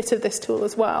might use a bit of this tool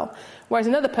as well. Whereas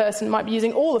another person might be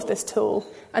using all of this tool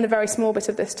and a very small bit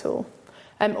of this tool.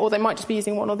 Or they might just be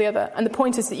using one or the other. And the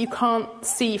point is that you can't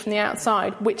see from the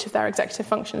outside which of their executive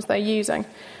functions they're using.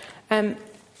 And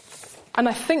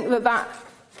I think that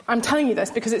I'm telling you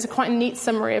this because it's quite a neat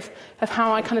summary of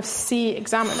how I kind of see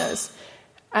examiners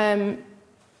in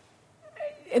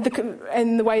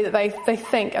the way that they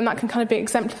think, and that can kind of be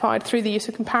exemplified through the use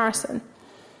of comparison.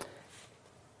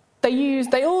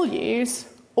 They all use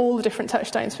all the different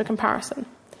touchstones for comparison.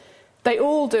 They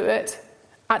all do it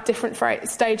at different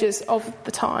stages of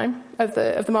the time, of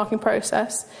the marking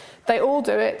process. They all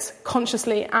do it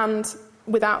consciously and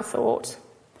without thought.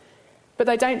 But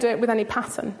they don't do it with any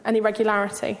pattern, any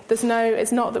regularity. It's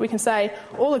not that we can say,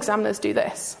 all examiners do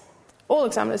this, all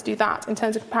examiners do that in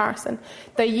terms of comparison.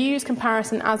 They use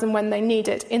comparison as and when they need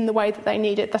it, in the way that they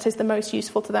need it, that is the most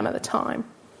useful to them at the time.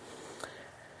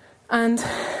 And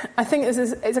I think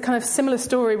it's a kind of similar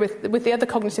story with the other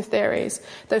cognitive theories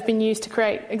that have been used to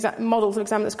create models of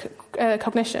examiners'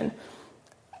 cognition.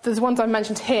 There's ones I've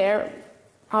mentioned here,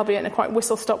 albeit in a quite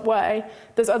whistle-stop way.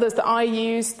 There's others that I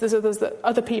use. There's others that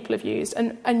other people have used.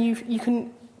 And you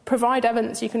can provide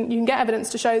evidence. You can get evidence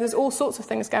to show there's all sorts of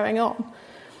things going on.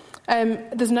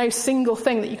 There's no single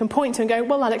thing that you can point to and go,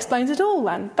 well, that explains it all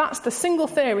then. That's the single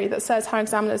theory that says how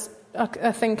examiners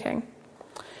are thinking.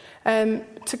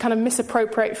 To kind of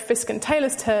misappropriate Fisk and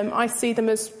Taylor's term, I see them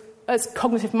as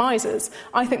cognitive misers.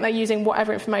 I think they're using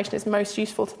whatever information is most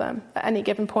useful to them at any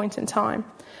given point in time.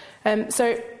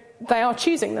 So they are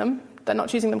choosing them. They're not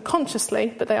choosing them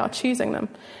consciously, but they are choosing them.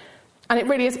 And it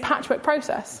really is a patchwork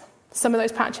process. Some of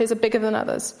those patches are bigger than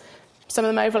others. Some of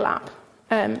them overlap.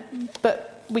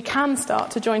 But we can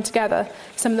start to join together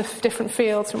some of the different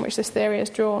fields from which this theory is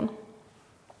drawn.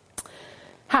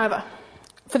 However,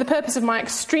 for the purpose of my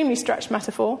extremely stretched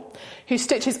metaphor, whose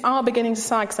stitches are beginning to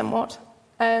sag somewhat,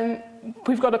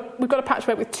 we've got a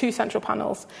patchwork with two central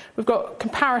panels. We've got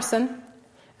comparison,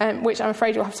 which I'm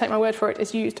afraid you'll have to take my word for it,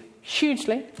 is used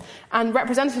hugely, and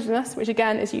representativeness, which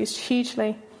again is used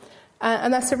hugely.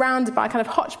 And they're surrounded by a kind of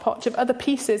hodgepodge of other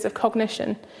pieces of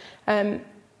cognition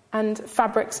and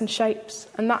fabrics and shapes.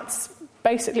 And that's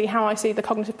basically how I see the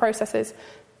cognitive processes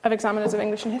of examiners of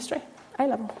English and history,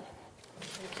 A-level.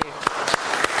 Thank you.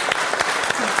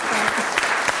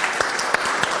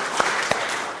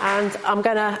 And I'm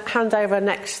going to hand over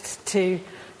next to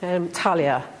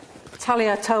Talia.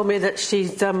 Talia told me that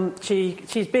she's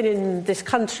been in this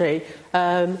country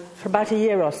for about a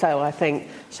year or so, I think.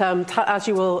 So as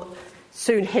you will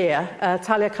soon hear,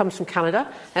 Talia comes from Canada,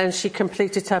 and she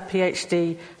completed her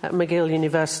PhD at McGill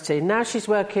University. Now she's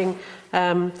working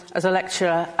as a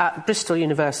lecturer at Bristol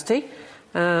University.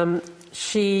 Her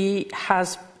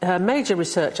major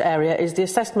research area is the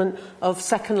assessment of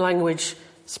second language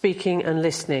speaking and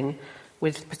listening,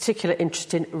 with particular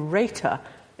interest in rater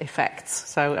effects.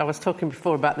 So I was talking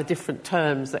before about the different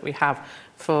terms that we have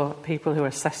for people who are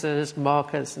assessors,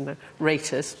 markers and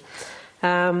raters.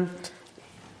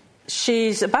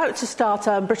 She's about to start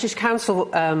a British Council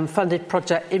funded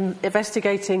project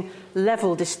investigating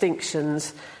level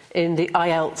distinctions in the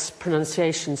IELTS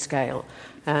pronunciation scale.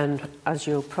 And as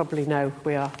you'll probably know,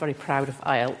 we are very proud of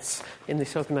IELTS in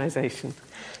this organisation.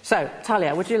 So,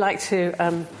 Talia, would you like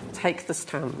to take the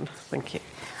stand? Thank you.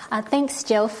 Thanks,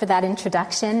 Jill, for that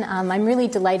introduction. I'm really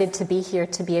delighted to be here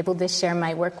to be able to share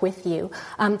my work with you.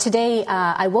 Today,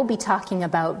 I will be talking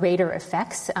about rater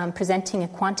effects, presenting a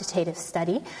quantitative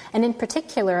study. And in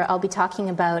particular, I'll be talking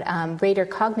about rater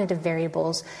cognitive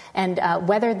variables and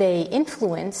whether they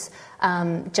influence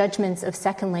judgments of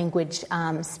second language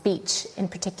speech, in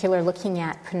particular looking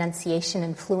at pronunciation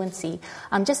and fluency.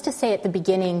 Just to say at the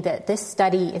beginning that this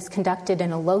study is conducted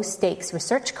in a low-stakes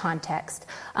research context,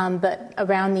 but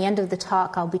around the end of the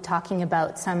talk I'll be talking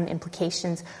about some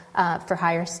implications for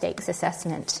higher stakes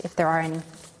assessment, if there are any.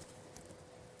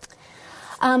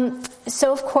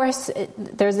 So, of course,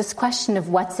 there's this question of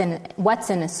what's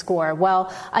in a score.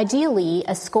 Well, ideally,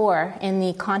 a score in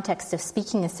the context of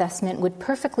speaking assessment would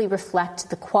perfectly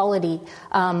reflect the quality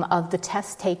of the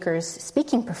test taker's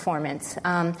speaking performance.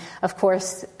 Of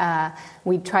course,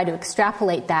 we try to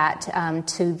extrapolate that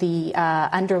to the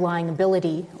underlying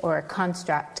ability or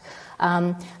construct.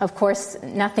 Of course,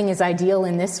 nothing is ideal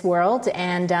in this world,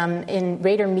 and in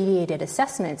rater-mediated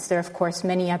assessments, there are, of course,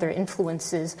 many other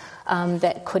influences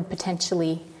that could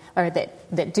potentially, or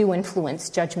that do influence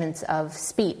judgments of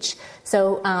speech.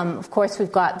 So, of course,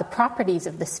 we've got the properties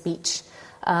of the speech,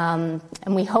 and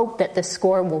we hope that the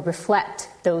score will reflect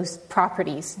those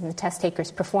properties in the test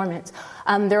taker's performance.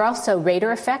 There are also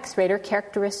rater effects, rater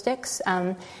characteristics.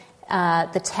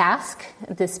 The task,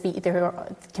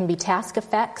 there can be task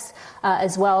effects,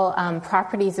 as well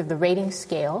properties of the rating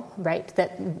scale, right,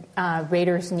 that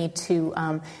raters need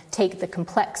to take the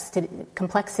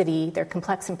complexity, their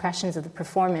complex impressions of the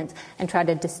performance, and try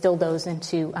to distill those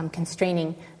into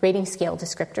constraining rating scale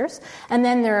descriptors. And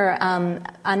then there are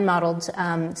unmodeled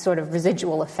sort of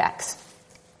residual effects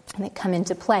that come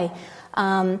into play.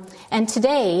 And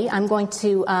today I'm going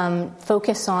to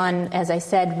focus on, as I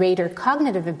said, rater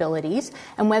cognitive abilities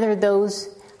and whether those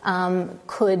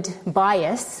could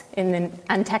bias, in the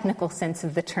untechnical sense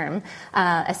of the term,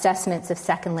 assessments of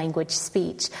second language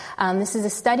speech. This is a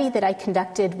study that I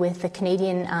conducted with the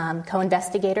Canadian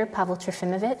co-investigator Pavel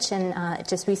Trofimovich, and it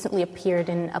just recently appeared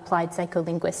in Applied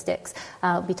Psycholinguistics.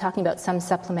 I'll be talking about some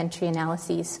supplementary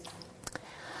analyses.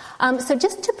 So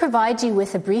just to provide you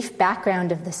with a brief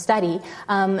background of the study,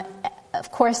 of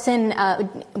course,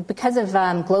 because of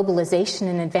globalization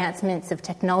and advancements of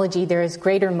technology, there is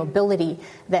greater mobility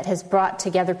that has brought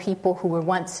together people who were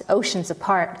once oceans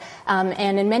apart.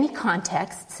 And in many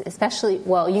contexts, especially,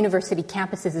 university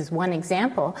campuses is one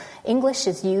example, English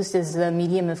is used as the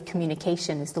medium of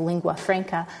communication, as the lingua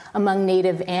franca, among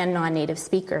native and non-native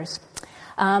speakers.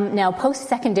 Now,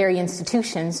 post-secondary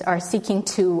institutions are seeking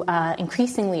to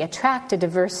increasingly attract a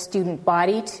diverse student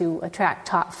body, to attract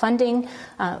top funding.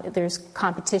 There's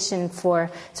competition to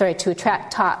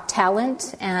attract top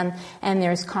talent, and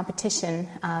there's competition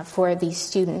for these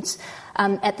students.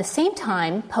 At the same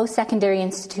time, post-secondary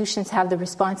institutions have the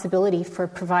responsibility for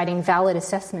providing valid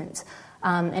assessments,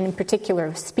 and in particular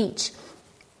of speech.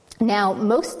 Now,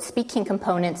 most speaking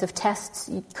components of tests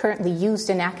currently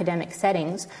used in academic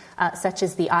settings, such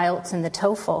as the IELTS and the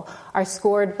TOEFL, are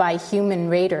scored by human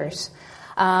raters.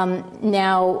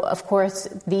 Now, of course,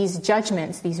 these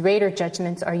rater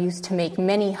judgments, are used to make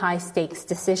many high-stakes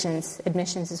decisions.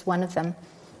 Admissions is one of them.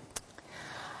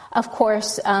 Of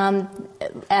course,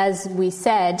 as we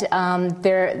said,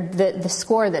 the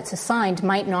score that's assigned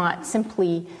might not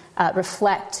simply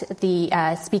reflect the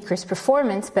speaker's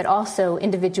performance, but also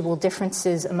individual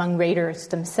differences among raters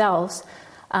themselves.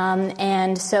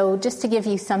 And so just to give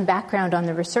you some background on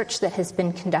the research that has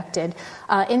been conducted,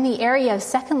 in the area of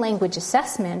second language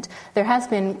assessment,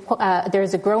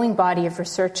 there's a growing body of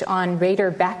research on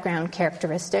rater background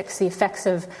characteristics, the effects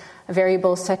of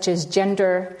variables such as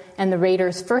gender and the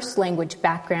rater's first language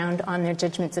background on their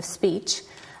judgments of speech.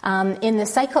 In the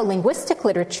psycholinguistic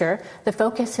literature, the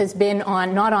focus has been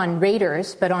not on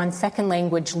raters, but on second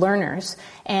language learners.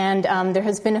 And there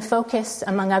has been a focus,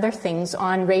 among other things,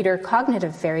 on rater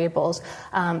cognitive variables.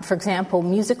 For example,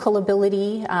 musical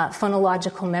ability,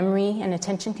 phonological memory, and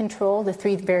attention control, the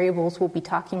three variables we'll be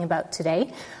talking about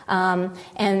today.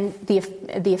 And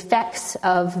the effects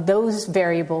of those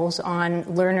variables on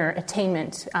learner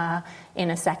attainment in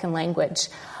a second language.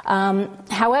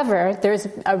 However, there's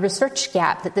a research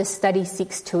gap that this study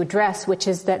seeks to address, which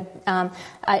is that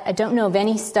I don't know of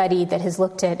any study that has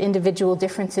looked at individual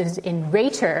differences in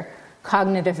rater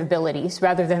cognitive abilities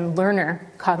rather than learner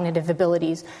cognitive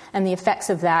abilities, and the effects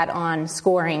of that on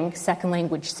scoring second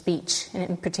language speech, and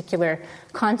in particular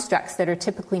constructs that are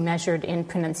typically measured in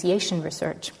pronunciation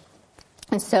research.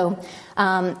 And so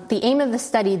the aim of the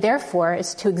study, therefore,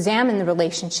 is to examine the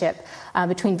relationship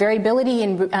between variability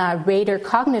in rater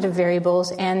cognitive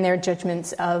variables and their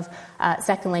judgments of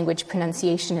second language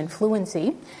pronunciation and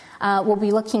fluency. We'll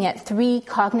be looking at three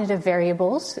cognitive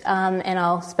variables, and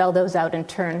I'll spell those out in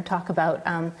turn, talk about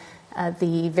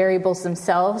the variables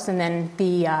themselves, and then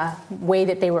the way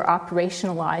that they were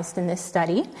operationalized in this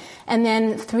study. And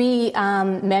then three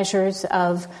measures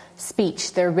of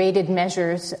speech. They're rated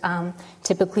measures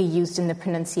typically used in the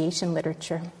pronunciation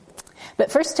literature.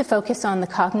 But first, to focus on the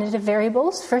cognitive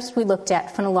variables, first we looked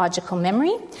at phonological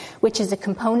memory, which is a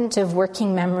component of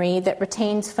working memory that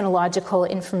retains phonological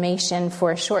information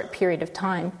for a short period of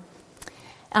time.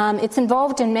 It's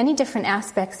involved in many different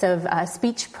aspects of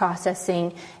speech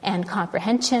processing and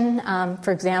comprehension.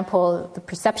 For example, the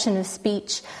perception of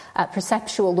speech,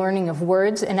 perceptual learning of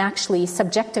words, and actually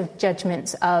subjective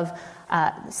judgments of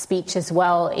speech as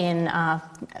well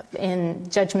in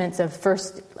judgments of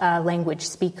first language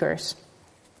speakers.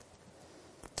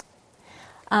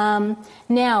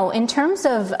 Now, in terms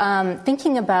of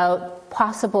thinking about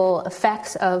possible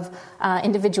effects of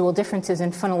individual differences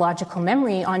in phonological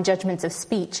memory on judgments of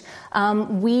speech,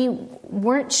 we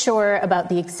weren't sure about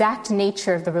the exact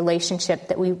nature of the relationship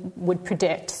that we would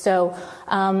predict. So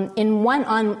on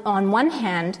one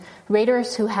hand,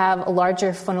 raters who have a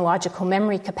larger phonological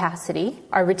memory capacity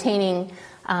are retaining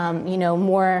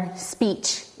more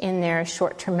speech in their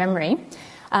short-term memory.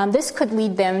 This could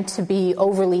lead them to be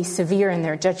overly severe in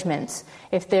their judgments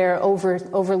if they're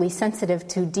overly sensitive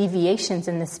to deviations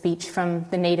in the speech from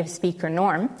the native speaker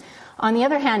norm. On the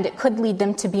other hand, it could lead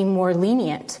them to be more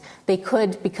lenient. They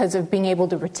could, because of being able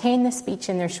to retain the speech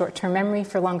in their short-term memory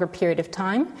for a longer period of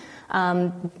time,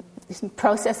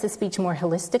 process the speech more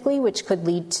holistically, which could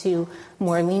lead to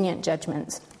more lenient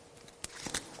judgments.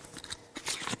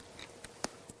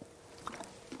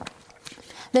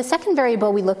 The second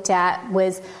variable we looked at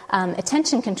was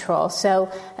attention control. So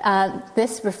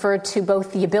this referred to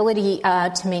both the ability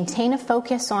to maintain a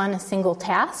focus on a single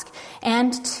task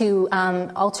and to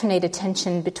alternate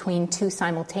attention between two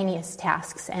simultaneous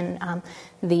tasks, and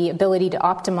the ability to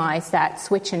optimize that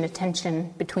switch in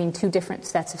attention between two different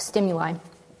sets of stimuli.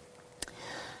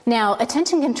 Now,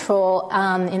 attention control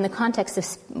in the context of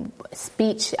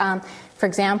speech, for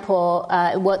example,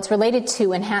 it's related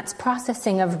to enhanced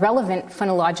processing of relevant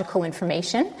phonological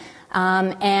information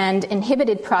and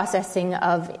inhibited processing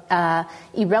of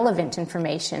irrelevant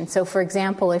information. So, for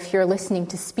example, if you're listening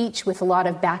to speech with a lot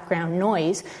of background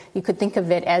noise, you could think of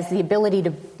it as the ability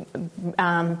to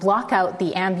block out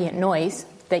the ambient noise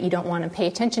that you don't want to pay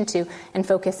attention to and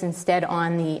focus instead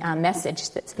on the message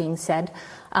that's being said.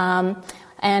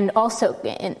 And also,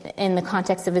 in the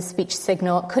context of a speech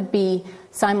signal, it could be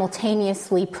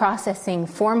simultaneously processing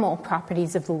formal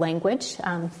properties of the language,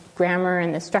 grammar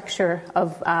and the structure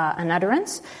of an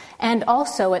utterance, and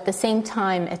also at the same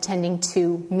time attending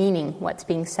to meaning, what's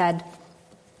being said.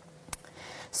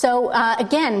 So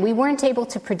again, we weren't able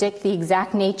to predict the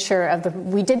exact nature of the...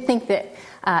 We did think that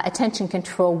attention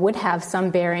control would have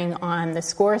some bearing on the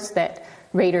scores that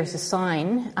raters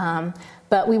assign,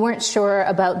 but we weren't sure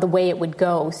about the way it would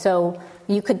go. So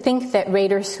you could think that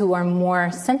raters who are more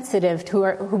sensitive,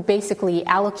 who basically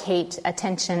allocate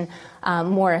attention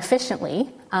more efficiently,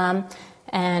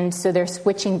 and so they're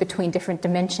switching between different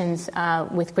dimensions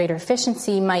with greater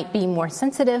efficiency, might be more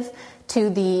sensitive to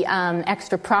the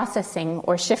extra processing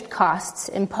or shift costs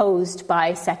imposed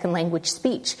by second language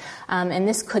speech. And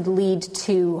this could lead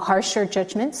to harsher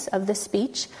judgments of the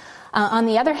speech. On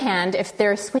the other hand, if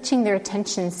they're switching their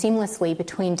attention seamlessly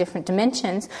between different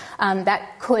dimensions,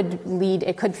 that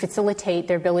could facilitate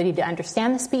their ability to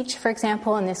understand the speech, for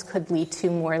example, and this could lead to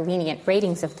more lenient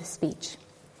ratings of the speech.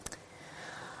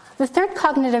 The third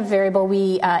cognitive variable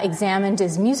we examined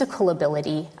is musical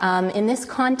ability. In this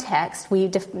context, we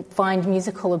defined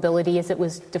musical ability as it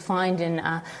was defined in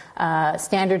a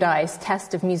standardized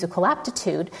test of musical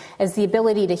aptitude as the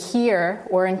ability to hear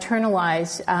or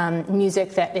internalize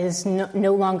music that is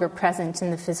no longer present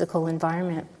in the physical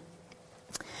environment.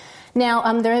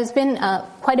 Now, there has been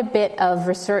quite a bit of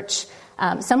research,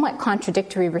 somewhat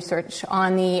contradictory research,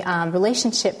 on the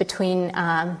relationship between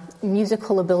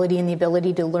musical ability and the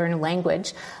ability to learn a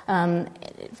language.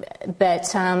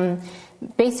 But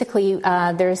basically,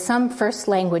 there is some first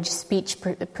language speech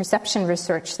perception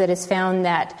research that has found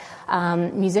that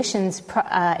musicians'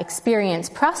 experience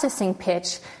processing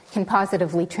pitch can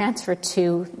positively transfer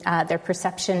to their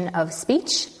perception of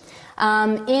speech.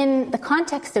 In the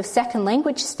context of second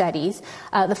language studies,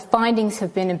 the findings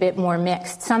have been a bit more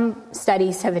mixed. Some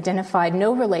studies have identified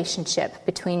no relationship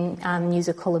between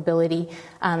musical ability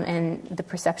and the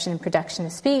perception and production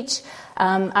of speech.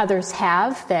 Others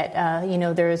have, that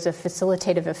there is a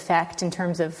facilitative effect in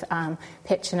terms of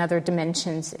pitch and other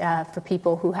dimensions for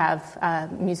people who have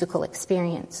musical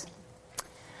experience.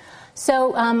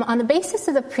 So on the basis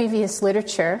of the previous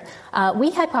literature, we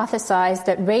hypothesized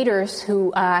that raters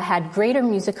who had greater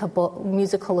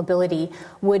musical ability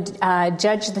would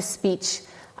judge the speech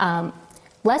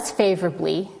less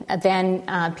favorably than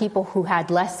people who had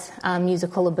less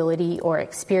musical ability or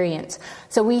experience.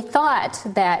 So we thought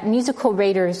that musical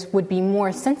raters would be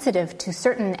more sensitive to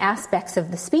certain aspects of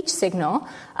the speech signal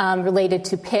related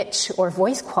to pitch or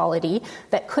voice quality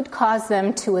that could cause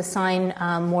them to assign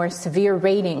more severe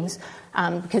ratings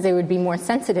because they would be more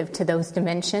sensitive to those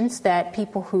dimensions that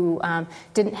people who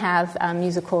didn't have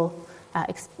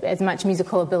as much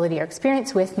musical ability or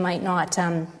experience with might not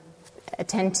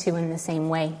attend to in the same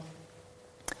way.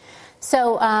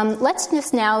 So let's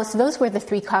just now, so those were the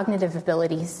three cognitive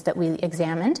abilities that we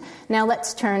examined. Now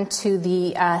let's turn to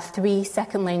the three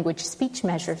second language speech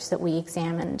measures that we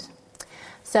examined.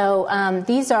 So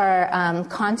these are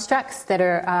constructs that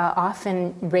are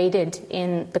often rated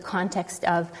in the context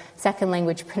of second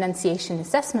language pronunciation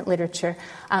assessment literature.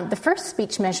 The first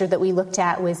speech measure that we looked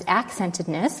at was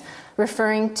accentedness,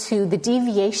 referring to the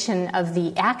deviation of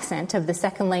the accent of the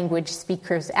second language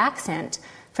speaker's accent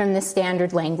from the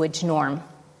standard language norm.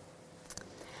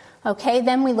 Okay,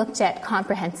 then we looked at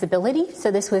comprehensibility.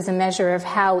 So this was a measure of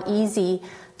how easy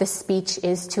the speech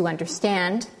is to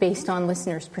understand based on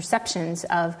listeners' perceptions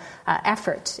of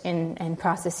effort in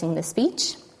processing the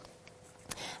speech.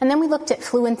 And then we looked at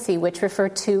fluency, which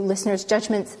referred to listeners'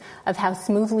 judgments of how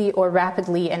smoothly or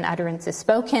rapidly an utterance is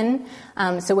spoken,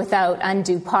 so without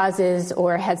undue pauses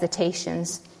or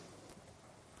hesitations.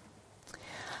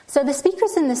 So the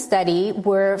speakers in the study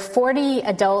were 40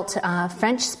 adult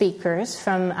French speakers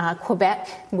from Quebec,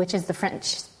 which is the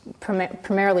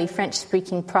primarily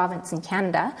French-speaking province in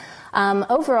Canada.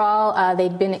 Overall,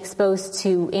 they'd been exposed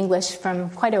to English from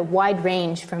quite a wide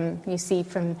range, from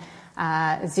 0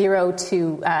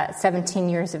 to 17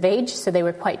 years of age, so they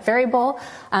were quite variable.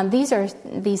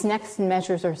 These next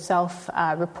measures are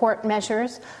self-report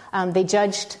measures. They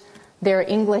judged their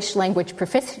English language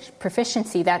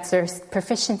proficiency, that's their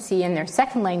proficiency in their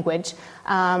second language.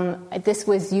 This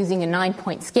was using a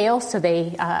 9-point scale, so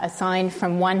they assigned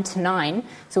from 1 to 9.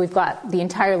 So we've got the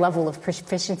entire level of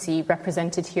proficiency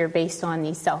represented here based on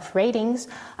these self-ratings.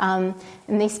 And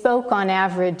they spoke on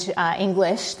average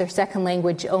English, their second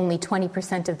language, only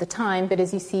 20% of the time. But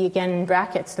as you see again in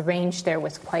brackets, the range there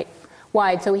was quite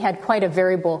wide. So we had quite a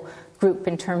variable group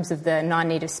in terms of the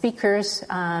non-native speakers,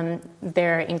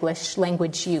 their English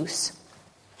language use.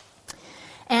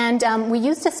 And we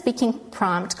used a speaking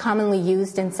prompt commonly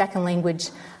used in second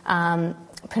language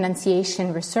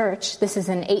pronunciation research. This is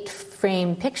an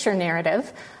 8-frame picture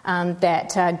narrative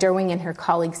that Derwing and her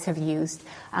colleagues have used.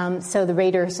 So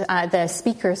the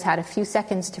speakers had a few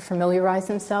seconds to familiarize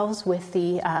themselves with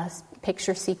the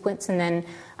picture sequence, and then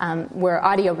were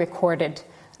audio recorded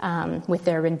with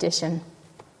their rendition.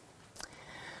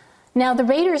 Now, the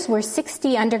raters were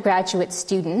 60 undergraduate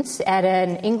students at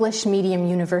an English medium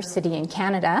university in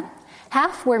Canada.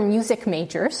 Half were music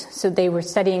majors, so they were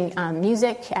studying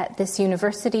music at this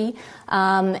university, they,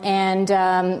 on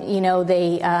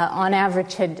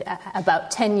average, had about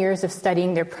 10 years of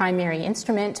studying their primary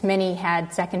instrument. Many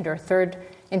had second or third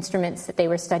instruments that they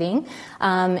were studying,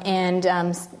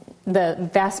 the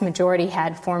vast majority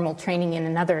had formal training in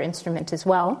another instrument as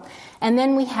well. And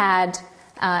then we had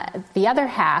the other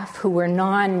half who were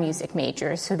non-music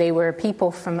majors, so they were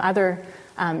people from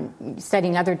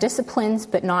studying other disciplines,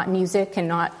 but not music and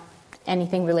not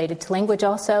anything related to language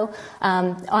also.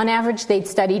 On average, they'd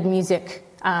studied music,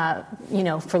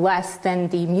 for less than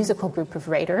the musical group of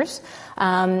raters. We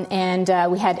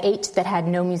had 8 that had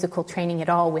no musical training at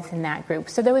all within that group.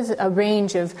 So there was a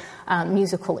range of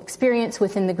musical experience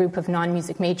within the group of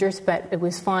non-music majors, but it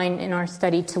was fine in our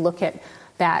study to look at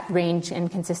that range and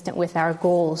consistent with our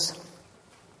goals.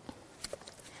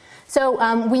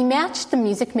 So we matched the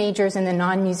music majors and the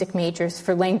non-music majors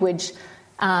for language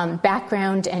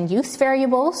background and use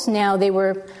variables. Now, they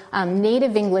were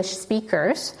native English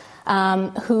speakers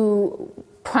who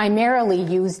primarily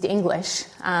used English.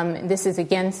 This is,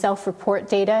 again, self-report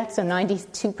data, so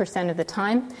 92% of the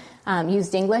time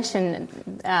used English, and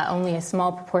only a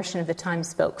small proportion of the time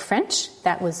spoke French.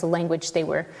 That was the language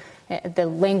the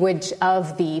language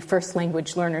of the first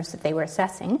language learners that they were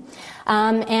assessing.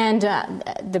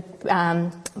 The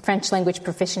French language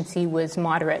proficiency was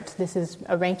moderate. This is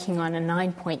a ranking on a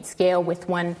 9-point scale, with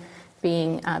 1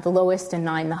 being the lowest and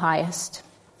 9 the highest.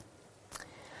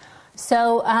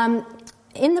 So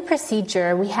in the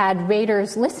procedure, we had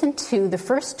raters listen to the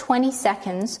first 20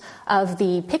 seconds of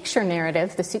the picture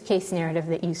narrative, the suitcase narrative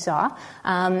that you saw,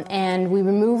 and we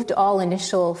removed all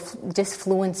initial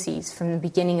disfluencies from the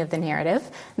beginning of the narrative.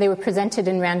 They were presented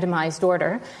in randomized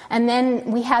order, and then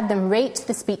we had them rate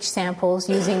the speech samples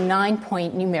using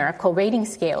 9-point numerical rating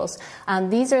scales.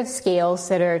 These are the scales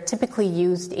that are typically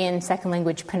used in second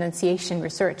language pronunciation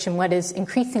research, and what is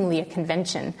increasingly a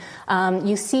convention.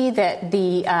 You see that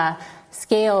the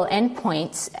scale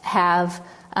endpoints have,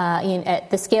 at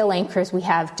the scale anchors, we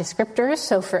have descriptors.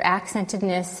 So for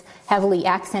accentedness, heavily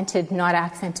accented, not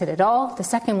accented at all. The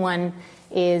second one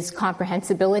is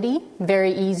comprehensibility,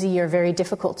 very easy or very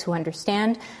difficult to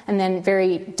understand. And then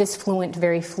very disfluent,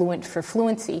 very fluent for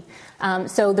fluency.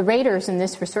 So the raters in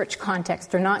this research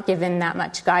context are not given that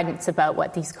much guidance about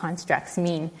what these constructs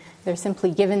mean. They're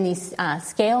simply given these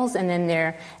scales, and then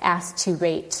they're asked to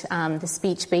rate the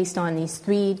speech based on these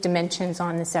 3 dimensions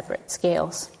on the separate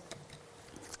scales.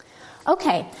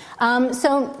 Okay,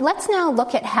 so let's now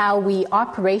look at how we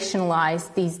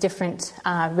operationalize these different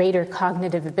rater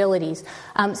cognitive abilities.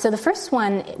 So the first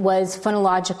one was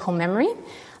phonological memory.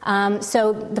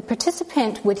 So the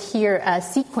participant would hear a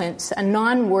sequence, a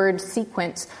non-word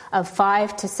sequence of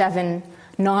 5 to 7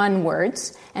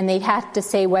 non-words, and they'd have to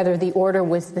say whether the order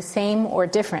was the same or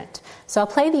different. So I'll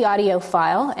play the audio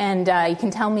file, and you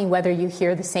can tell me whether you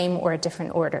hear the same or a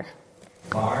different order.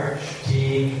 Barge,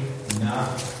 tig, na,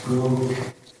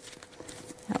 gook.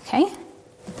 Okay.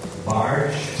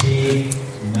 Barge, tig,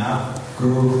 na,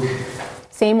 gook.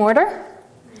 Same order?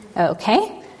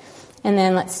 Okay. And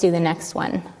then let's do the next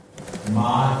one.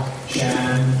 Mat,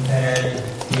 chan, ped,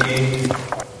 gig.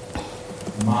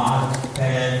 Mat,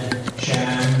 ped,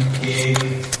 chan,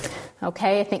 gig.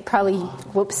 Okay, I think probably,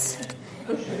 whoops.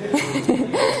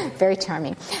 Very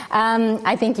charming.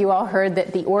 I think you all heard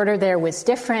that the order there was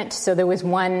different, so there was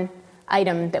one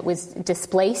item that was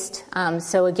displaced.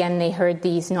 So again, they heard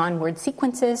these non-word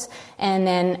sequences, and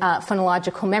then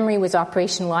phonological memory was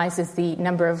operationalized as the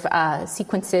number of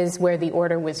sequences where the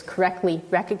order was correctly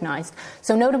recognized.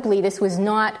 So notably, this was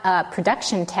not a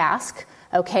production task,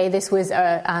 okay? This was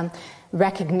a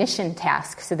recognition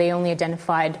task, so they only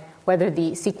identified whether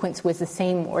the sequence was the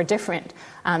same or different.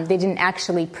 They didn't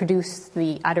actually produce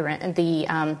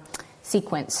the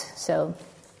sequence, so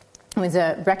it was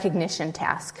a recognition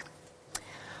task.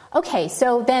 Okay,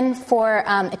 so then for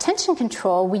attention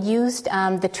control, we used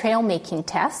the trail-making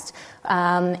test,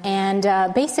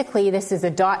 and basically this is a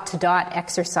dot-to-dot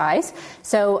exercise.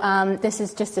 So this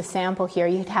is just a sample here.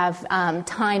 You'd have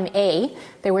time A.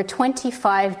 There were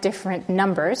 25 different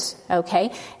numbers,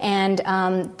 okay, and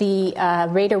the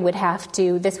rater would have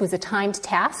to, this was a timed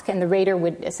task, and the rater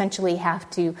would essentially have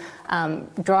to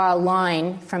draw a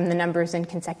line from the numbers in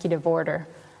consecutive order,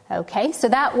 okay? So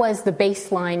that was the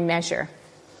baseline measure.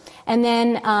 And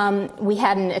then we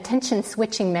had an attention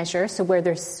switching measure, so where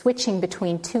they're switching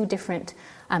between two different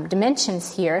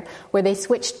dimensions here, where they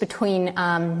switched between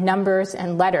numbers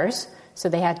and letters, so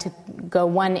they had to go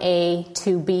 1A,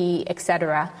 2B,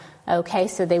 etc. Okay,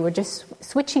 so they were just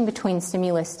switching between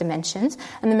stimulus dimensions.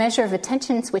 And the measure of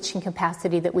attention switching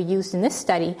capacity that we used in this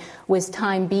study was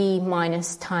time B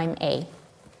minus time A.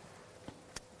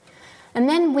 And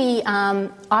then we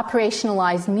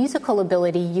operationalized musical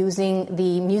ability using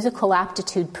the musical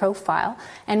aptitude profile,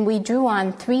 and we drew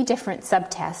on 3 different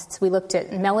subtests. We looked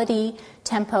at melody,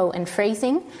 tempo, and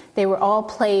phrasing. They were all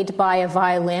played by a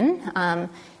violin,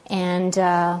 and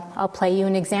I'll play you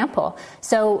an example.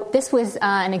 So this was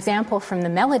an example from the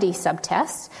melody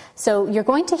subtest. So you're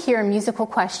going to hear a musical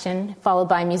question followed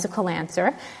by a musical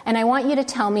answer, and I want you to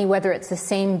tell me whether it's the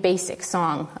same basic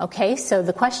song, okay? So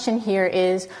the question here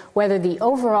is whether the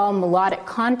overall melodic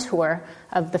contour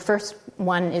of the first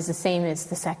one is the same as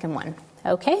the second one.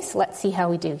 Okay, so let's see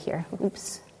how we do here.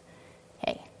 Oops.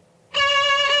 Okay.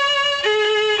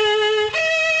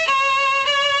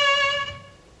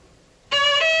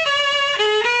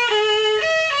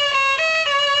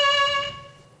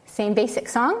 Same basic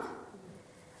song?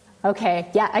 Okay,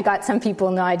 yeah, I got some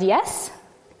people nod yes.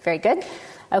 Very good.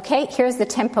 Okay, here's the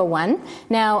tempo one.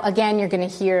 Now, again, you're going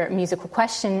to hear a musical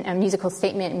question, a musical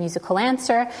statement, and musical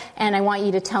answer, and I want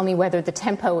you to tell me whether the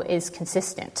tempo is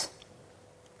consistent.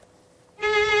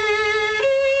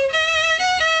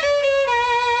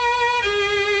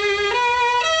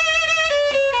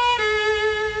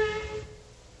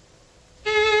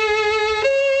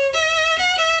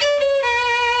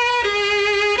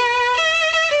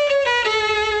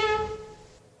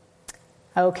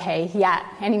 Okay, yeah.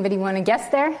 Anybody want to guess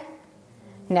there?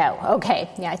 No. Okay.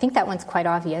 Yeah, I think that one's quite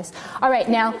obvious. All right,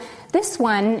 now, this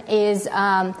one is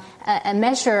a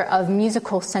measure of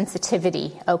musical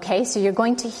sensitivity, okay? So you're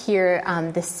going to hear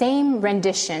the same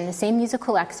rendition, the same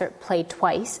musical excerpt played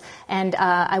twice, and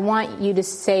I want you to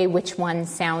say which one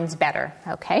sounds better,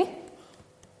 okay?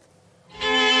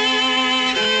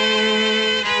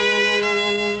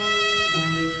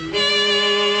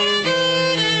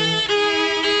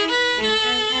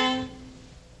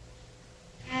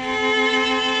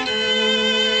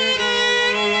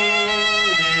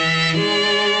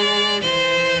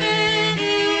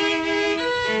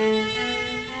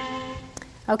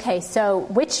 Okay, so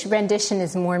which rendition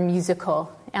is more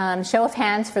musical? Show of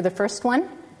hands for the first one.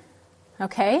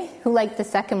 Okay, who liked the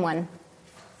second one?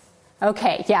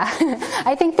 Okay, yeah.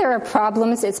 I think there are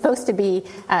problems. It's supposed to be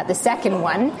the second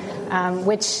one,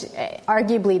 which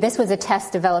arguably this was a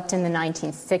test developed in the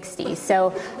 1960s.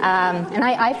 So, and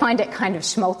I find it kind of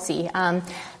schmaltzy.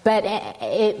 But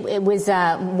it was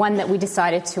one that we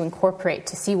decided to incorporate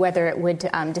to see whether it would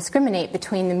discriminate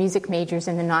between the music majors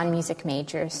and the non-music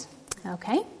majors.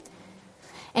 Okay?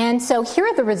 And so here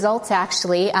are the results,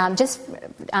 actually, just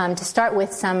to start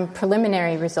with some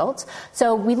preliminary results.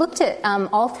 So we looked at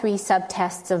all three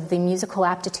subtests of the musical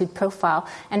aptitude profile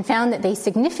and found that they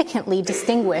significantly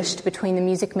distinguished between the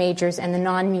music majors and the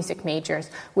non-music majors,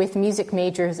 with music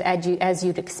majors, as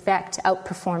you'd expect,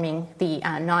 outperforming the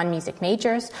non-music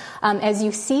majors. As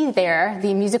you see there,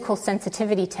 the musical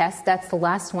sensitivity test, that's the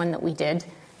last one that we did.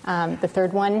 The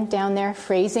third one down there,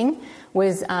 phrasing,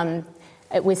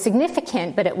 it was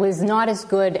significant, but it was not as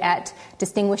good at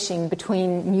distinguishing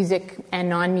between music and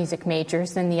non-music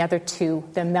majors than the other two,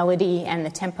 the melody and the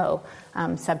tempo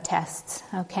subtests.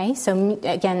 Okay, so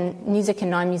again, music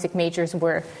and non-music majors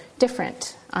were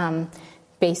different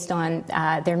based on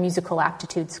their musical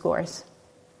aptitude scores.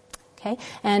 Okay,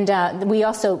 and we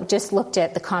also just looked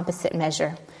at the composite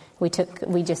measure. We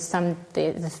just summed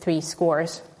the three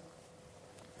scores.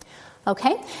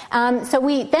 Okay, so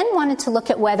we then wanted to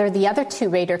look at whether the other two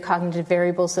rater cognitive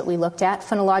variables that we looked at,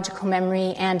 phonological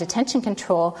memory and attention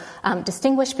control,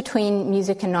 distinguish between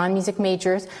music and non-music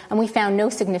majors, and we found no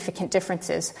significant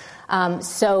differences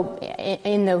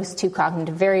in those two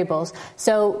cognitive variables.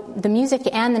 So the music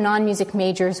and the non-music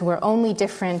majors were only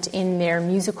different in their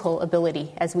musical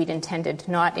ability, as we'd intended,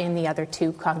 not in the other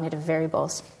two cognitive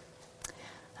variables.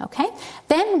 Okay,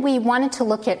 then we wanted to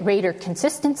look at rater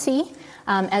consistency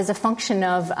as a function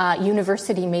of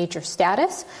university major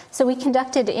status. So we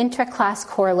conducted intra-class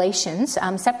correlations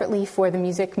separately for the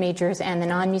music majors and the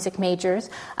non-music majors,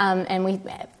 and we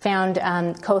found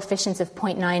coefficients of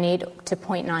 0.98 to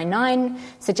 0.99,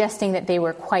 suggesting that they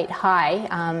were quite high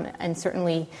and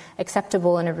certainly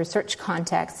acceptable in a research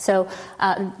context. So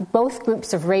both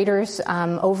groups of raters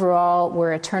overall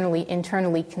were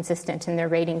internally consistent in their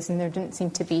ratings, and there didn't seem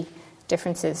to be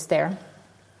differences there.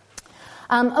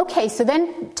 Okay, so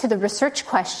then to the research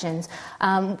questions.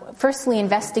 Firstly,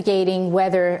 investigating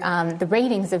whether the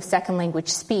ratings of second language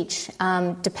speech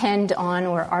depend on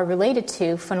or are related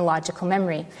to phonological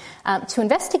memory. To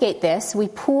investigate this, we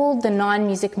pooled the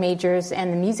non-music majors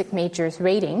and the music majors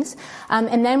ratings,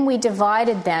 and then we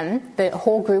divided them, the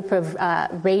whole group of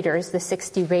raters, the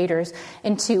 60 raters,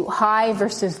 into high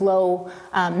versus low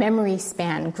memory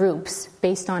span groups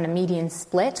based on a median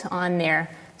split on their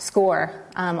score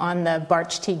on the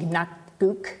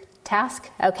Barch-Teague-Nutgook task,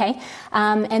 okay?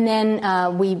 And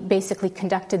then we basically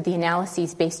conducted the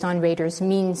analyses based on raters'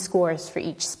 mean scores for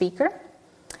each speaker.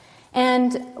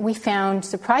 And we found,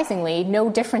 surprisingly, no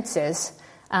differences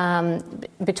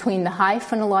between the high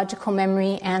phonological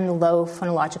memory and the low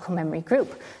phonological memory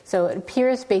group. So it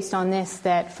appears, based on this,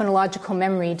 that phonological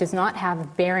memory does not have a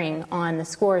bearing on the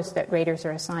scores that raters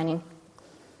are assigning.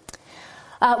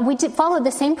 We followed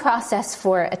the same process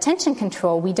for attention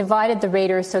control. We divided the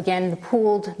raters, so again, the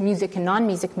pooled music and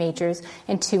non-music majors,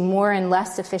 into more and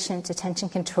less efficient attention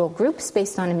control groups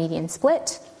based on a median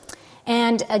split.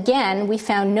 And again, we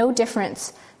found no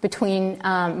difference between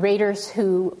raters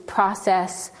who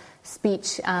process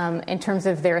speech in terms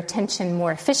of their attention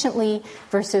more efficiently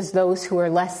versus those who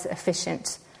are less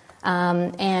efficient.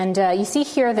 And you see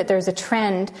here that there's a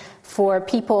trend for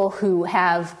people who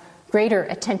have greater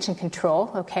attention control,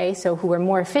 okay, so who are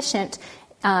more efficient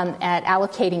at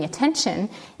allocating attention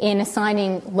in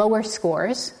assigning lower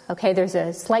scores. Okay, there's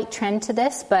a slight trend to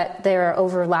this, but there are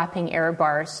overlapping error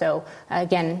bars. So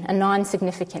again, a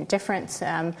non-significant difference.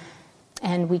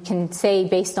 And we can say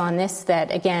based on this that,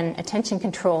 again, attention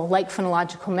control, like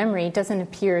phonological memory, doesn't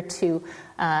appear to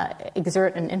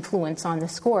exert an influence on the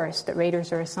scores that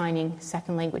raters are assigning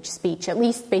second language speech, at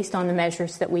least based on the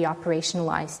measures that we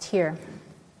operationalized here.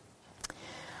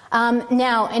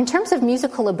 Now, in terms of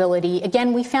musical ability,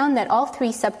 again, we found that all three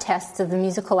subtests of the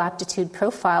musical aptitude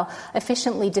profile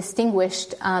efficiently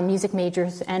distinguished music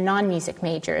majors and non-music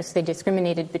majors. They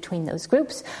discriminated between those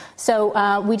groups.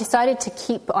 So we decided to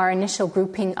keep our initial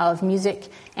grouping of music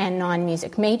and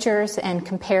non-music majors and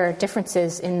compare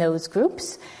differences in those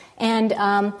groups. And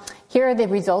here are the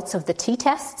results of the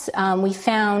t-tests. We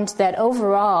found that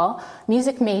overall,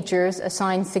 music majors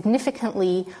assigned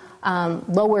significantly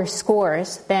lower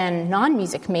scores than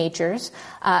non-music majors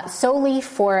solely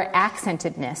for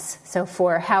accentedness, so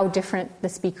for how different the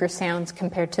speaker sounds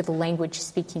compared to the language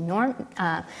speaking norm,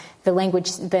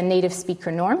 the native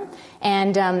speaker norm,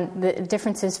 and the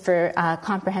differences for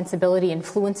comprehensibility and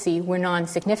fluency were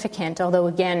non-significant, although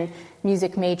again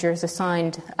music majors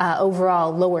assigned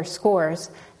overall lower scores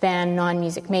than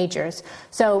non-music majors.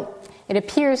 So it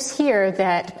appears here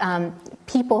that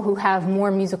people who have more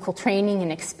musical training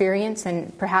and experience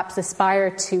and perhaps aspire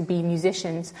to be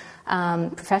musicians,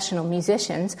 professional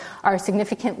musicians, are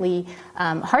significantly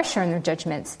harsher in their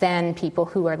judgments than people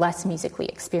who are less musically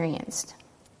experienced.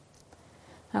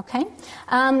 Okay.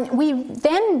 We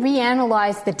then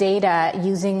reanalyzed the data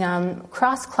using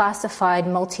cross-classified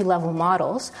multi-level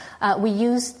models. We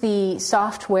used the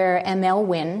software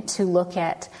MLWin to look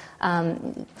at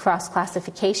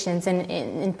cross-classifications, and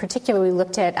in particular we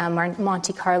looked at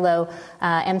Monte Carlo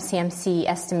MCMC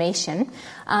estimation.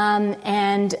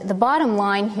 And the bottom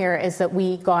line here is that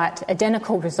we got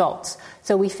identical results.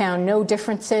 So we found no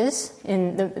differences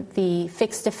in the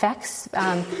fixed effects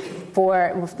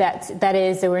for that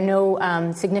is, there were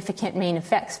no significant main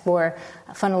effects for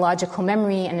phonological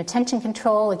memory and attention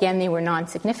control. Again, they were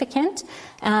non-significant.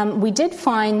 We did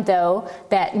find, though,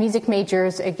 that music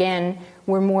majors, again,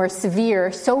 were more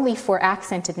severe solely for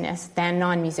accentedness than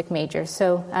non-music majors.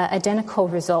 So identical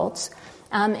results.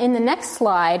 In the next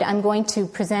slide, I'm going to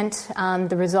present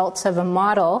the results of a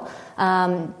model,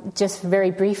 just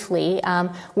very briefly,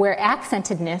 where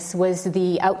accentedness was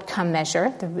the outcome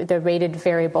measure, the rated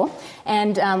variable.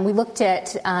 And we looked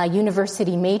at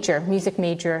university major, music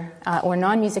major, or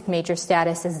non-music major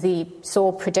status as the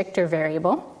sole predictor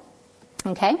variable.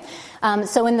 Okay,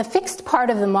 so in the fixed part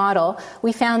of the model,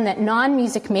 we found that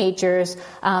non-music majors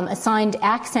assigned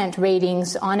accent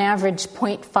ratings on average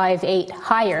 0.58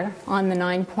 higher on the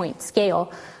 9-point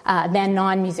scale than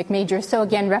non-music majors. So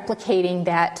again, replicating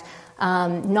that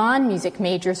non-music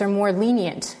majors are more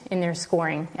lenient in their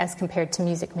scoring as compared to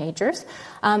music majors.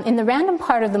 In the random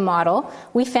part of the model,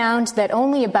 we found that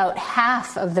only about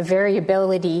half of the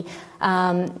variability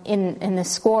in the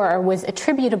score was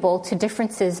attributable to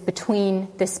differences between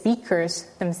the speakers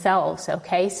themselves.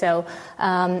 Okay, so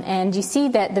and you see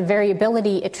that the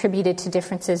variability attributed to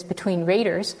differences between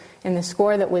raters in the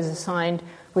score that was assigned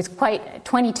was quite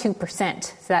 22%.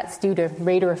 So that's due to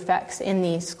rater effects in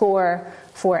the score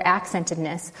for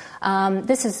accentedness.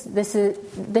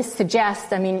 This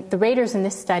suggests, I mean, the raters in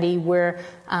this study were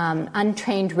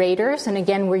untrained raters, and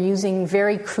again, we're using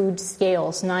very crude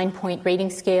scales, 9-point rating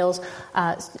scales,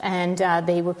 and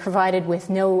they were provided with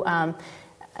no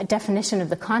definition of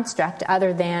the construct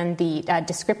other than the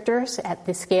descriptors at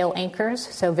the scale anchors,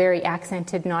 so very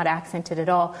accented, not accented at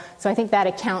all. So I think that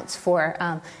accounts for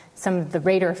some of the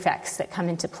rater effects that come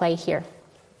into play here.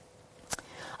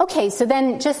 Okay, so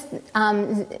then just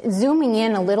zooming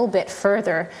in a little bit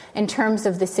further in terms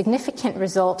of the significant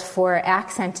result for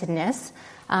accentedness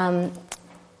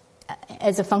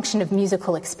as a function of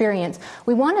musical experience,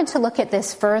 we wanted to look at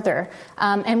this further,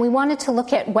 and we wanted to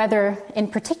look at whether, in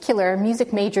particular,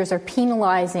 music majors are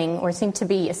penalizing or seem to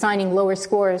be assigning lower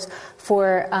scores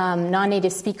for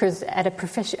non-native speakers at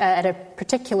a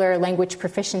particular language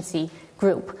proficiency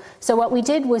group. So what we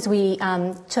did was we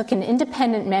took an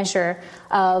independent measure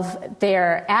of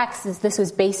their accents. This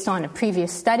was based on a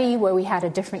previous study where we had a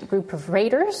different group of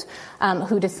raters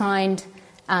who'd assigned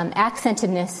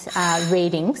accentedness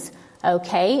ratings.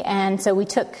 Okay, and so we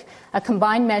took a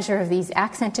combined measure of these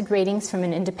accented ratings from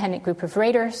an independent group of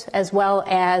raters as well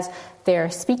as their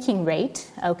speaking rate.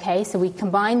 Okay, so we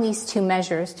combined these two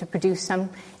measures to produce some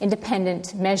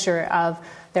independent measure of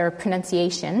their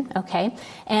pronunciation. Okay,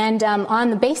 and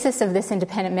on the basis of this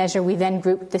independent measure, we then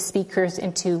grouped the speakers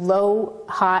into low,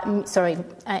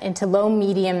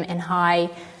 medium, and high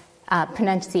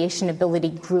pronunciation ability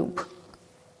group.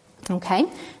 Okay,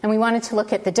 and we wanted to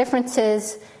look at the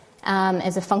differences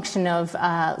as a function of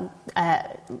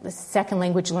second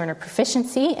language learner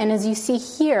proficiency. And as you see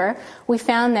here, we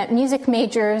found that music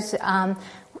majors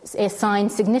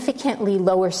assigned significantly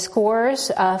lower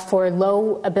scores for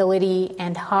low ability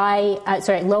and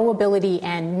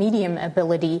medium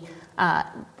ability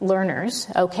learners.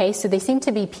 Okay, so they seem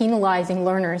to be penalizing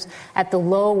learners at the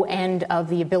low end of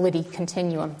the ability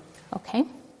continuum. Okay.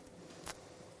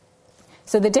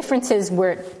 So the differences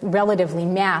were relatively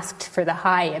masked for the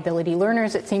high ability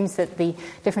learners. It seems that the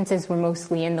differences were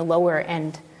mostly in the lower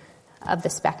end of the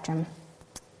spectrum.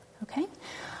 Okay.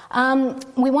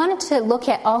 We wanted to look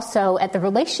at also at the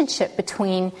relationship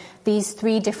between these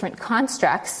three different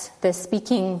constructs, the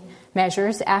speaking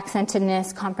measures,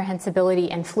 accentedness,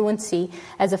 comprehensibility, and fluency,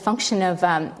 as a function of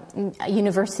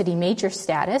university major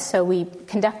status. So we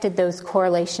conducted those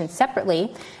correlations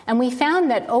separately, and we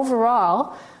found that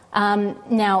overall,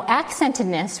 now,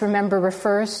 accentedness, remember,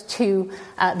 refers to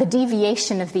the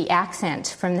deviation of the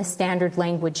accent from the standard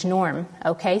language norm.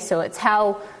 Okay, so it's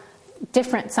how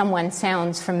different someone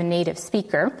sounds from a native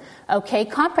speaker. Okay,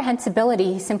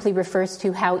 comprehensibility simply refers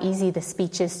to how easy the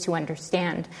speech is to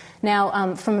understand.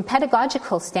 Now, from a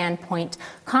pedagogical standpoint,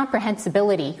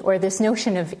 comprehensibility, or this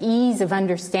notion of ease of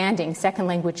understanding second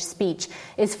language speech,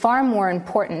 is far more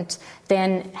important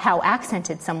than how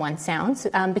accented someone sounds,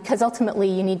 because ultimately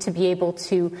you need to be able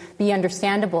to be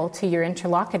understandable to your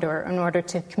interlocutor in order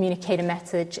to communicate a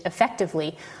message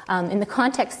effectively. In the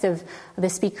context of the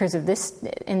speakers in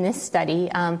this study,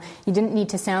 you didn't need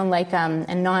to sound like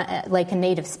a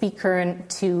native speaker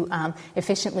to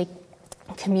efficiently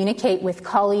communicate with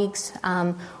colleagues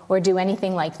or do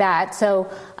anything like that.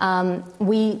 So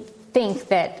we think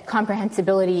that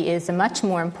comprehensibility is a much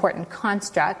more important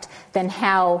construct than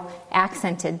how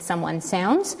accented someone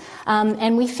sounds.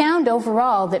 And we found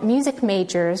overall that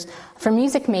for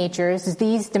music majors,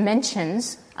 these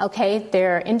dimensions,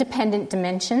 they're independent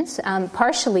dimensions,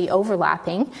 partially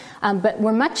overlapping, but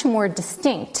were much more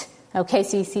distinct. Okay,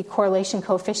 so you see correlation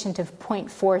coefficient of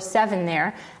 0.47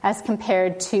 there as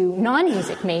compared to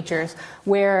non-music majors,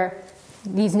 where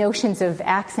these notions of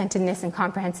accentedness and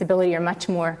comprehensibility are much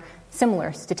more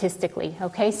similar statistically.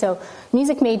 Okay, so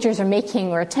music majors are making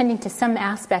or attending to some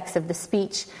aspects of the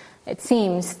speech, it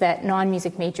seems, that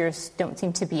non-music majors don't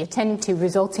seem to be attending to,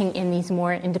 resulting in these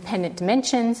more independent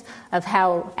dimensions of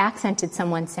how accented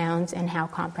someone sounds and how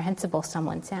comprehensible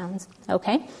someone sounds.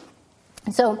 Okay?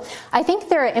 So I think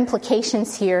there are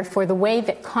implications here for the way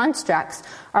that constructs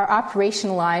are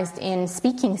operationalized in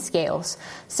speaking scales.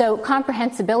 So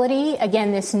comprehensibility,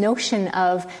 again, this notion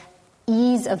of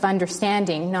ease of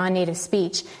understanding non-native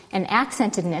speech, and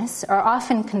accentedness are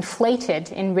often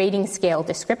conflated in rating scale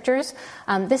descriptors.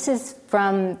 This is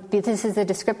a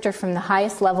descriptor from the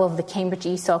highest level of the Cambridge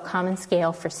ESOL Common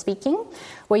Scale for speaking,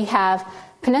 where you have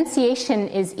pronunciation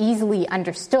is easily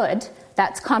understood.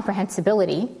 That's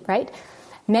comprehensibility, right?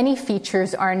 Many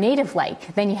features are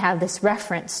native-like. Then you have this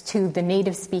reference to the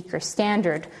native speaker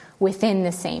standard within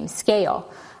the same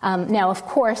scale. Now, of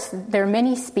course, there are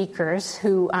many speakers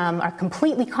who are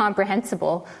completely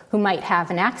comprehensible who might have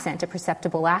an accent, a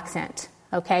perceptible accent,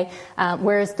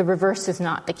 whereas the reverse is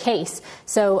not the case.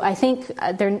 So I think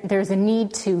there's a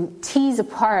need to tease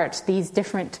apart these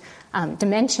different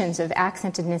dimensions of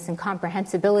accentedness and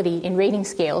comprehensibility in rating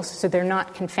scales so they're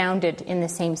not confounded in the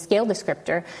same scale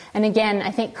descriptor. And again,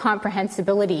 I think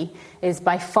comprehensibility is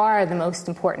by far the most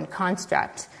important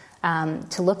construct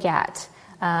to look at.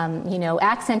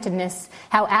 Accentedness,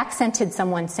 how accented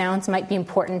someone sounds might be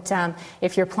important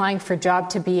if you're applying for a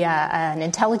job to be an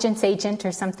intelligence agent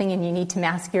or something and you need to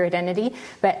mask your identity.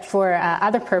 But for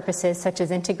other purposes, such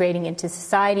as integrating into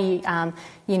society,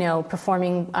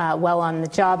 performing well on the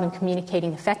job and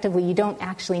communicating effectively, you don't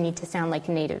actually need to sound like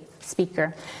a native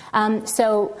speaker.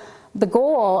 So the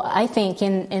goal, I think,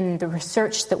 in the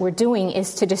research that we're doing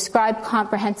is to describe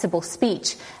comprehensible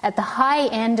speech at the high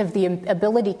end of the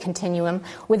ability continuum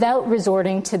without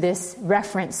resorting to this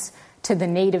reference to the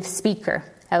native speaker.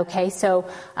 Okay, so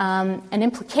an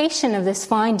implication of this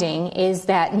finding is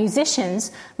that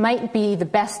musicians might be the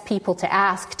best people to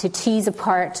ask to tease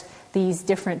apart these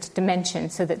different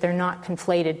dimensions so that they're not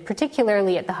conflated,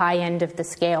 particularly at the high end of the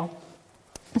scale.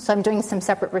 So I'm doing some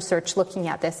separate research looking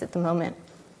at this at the moment.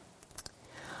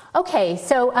 Okay,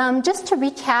 so just to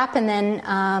recap and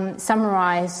then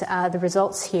summarize the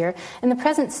results here. In the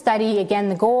present study, again,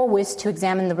 the goal was to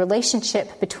examine the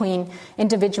relationship between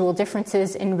individual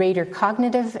differences in rater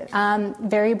cognitive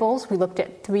variables. We looked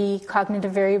at 3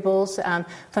 cognitive variables,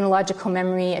 phonological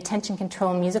memory, attention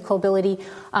control, musical ability,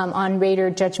 on rater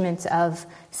judgments of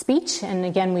speech. And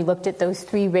again, we looked at those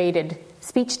 3 rated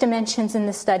speech dimensions in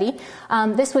the study.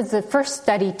 This was the first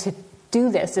study to do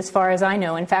this, as far as I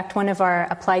know. In fact, one of our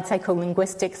applied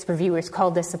psycholinguistics reviewers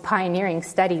called this a pioneering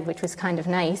study, which was kind of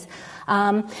nice.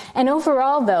 And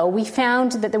overall, though, we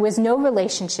found that there was no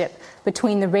relationship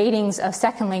between the ratings of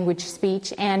second language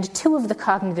speech and 2 of the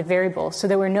cognitive variables. So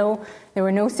there were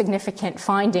no significant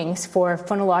findings for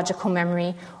phonological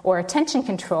memory or attention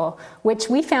control, which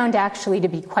we found actually to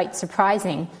be quite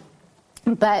surprising.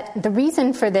 But the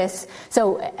reason for this,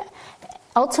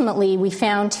 ultimately, we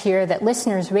found here that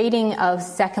listeners' rating of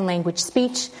second language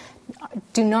speech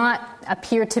do not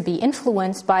appear to be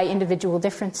influenced by individual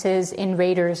differences in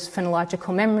raters'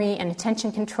 phonological memory and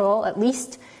attention control, at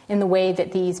least in the way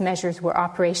that these measures were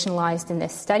operationalized in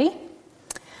this study.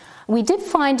 We did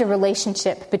find a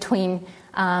relationship between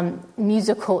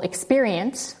musical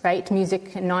experience, right,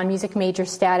 music and non-music major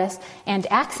status, and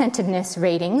accentedness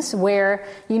ratings, where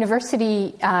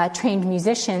university-trained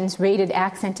musicians rated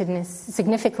accentedness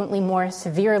significantly more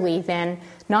severely than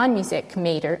non-music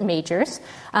majors.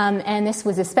 And this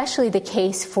was especially the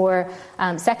case for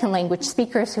second language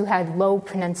speakers who had low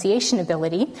pronunciation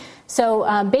ability.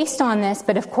 So based on this,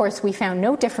 but of course we found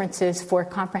no differences for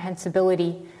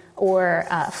comprehensibility or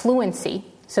fluency.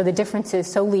 So the differences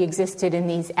solely existed in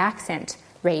these accent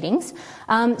ratings.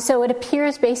 So it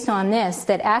appears based on this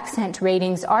that accent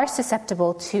ratings are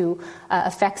susceptible to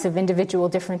effects of individual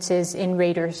differences in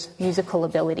raters' musical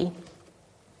ability.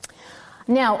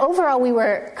 Now, overall, we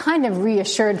were kind of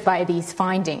reassured by these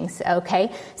findings,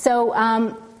 okay?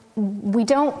 So we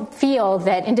don't feel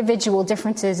that individual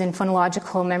differences in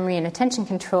phonological memory and attention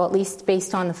control, at least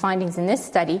based on the findings in this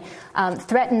study,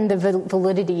 threaten the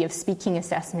validity of speaking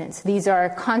assessments. These are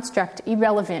construct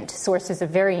irrelevant sources of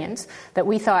variance that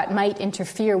we thought might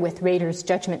interfere with raters'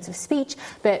 judgments of speech,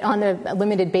 but on the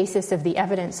limited basis of the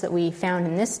evidence that we found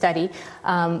in this study,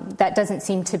 that doesn't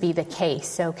seem to be the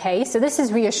case, okay? So this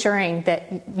is reassuring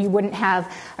that you wouldn't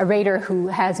have a rater who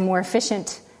has more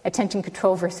efficient attention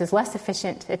control versus less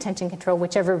efficient attention control,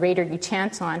 whichever rater you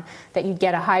chance on, that you'd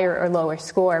get a higher or lower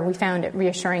score. We found it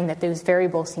reassuring that those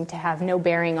variables seem to have no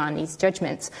bearing on these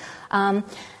judgments. From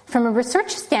a research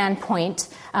standpoint,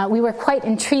 we were quite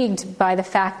intrigued by the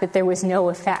fact that there was no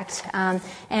effect,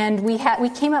 and we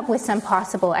came up with some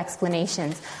possible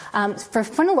explanations. For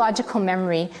phonological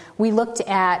memory, we looked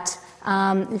at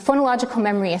phonological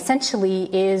memory essentially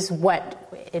is what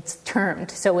it's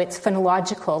termed. So it's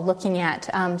phonological, looking at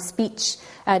speech,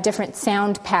 different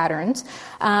sound patterns.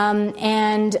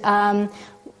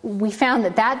 We found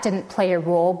that didn't play a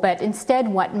role, but instead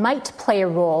what might play a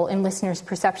role in listeners'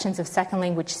 perceptions of second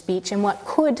language speech and what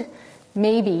could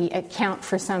maybe account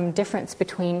for some difference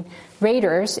between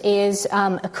raters is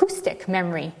acoustic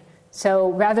memory. So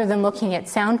rather than looking at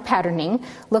sound patterning,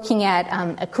 looking at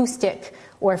acoustic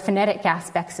or phonetic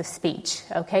aspects of speech.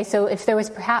 Okay, so if there was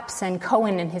perhaps, and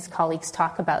Cohen and his colleagues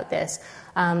talk about this,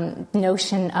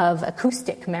 notion of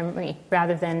acoustic memory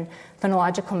rather than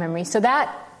phonological memory. So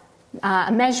that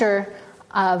a measure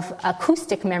of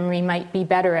acoustic memory might be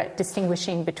better at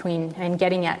distinguishing between and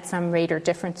getting at some rater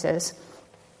differences.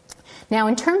 Now,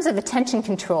 in terms of attention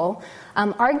control,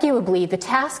 arguably the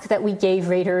task that we gave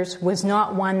raters was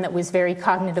not one that was very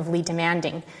cognitively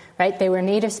demanding. Right? They were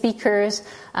native speakers.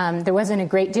 There wasn't a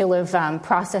great deal of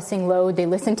processing load. They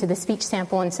listened to the speech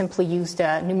sample and simply used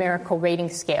a numerical rating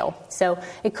scale. So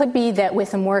it could be that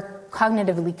with a more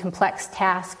cognitively complex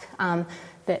task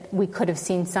that we could have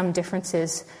seen some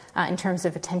differences in terms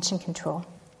of attention control.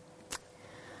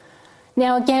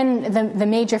 Now, again, the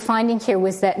major finding here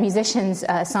was that musicians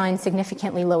assigned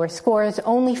significantly lower scores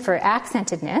only for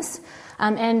accentedness.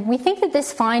 And we think that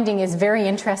this finding is very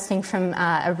interesting from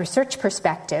a research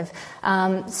perspective.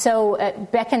 So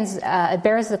it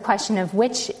bears the question of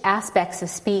which aspects of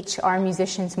speech are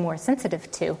musicians more sensitive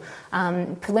to.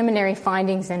 Preliminary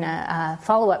findings in a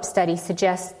follow-up study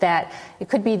suggest that it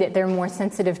could be that they're more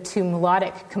sensitive to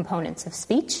melodic components of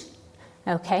speech.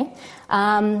 Okay.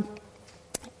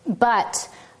 But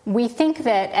we think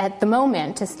that at the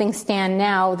moment, as things stand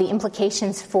now, the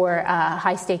implications for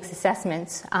high-stakes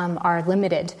assessments are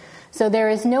limited. So there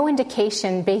is no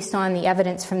indication, based on the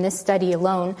evidence from this study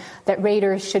alone, that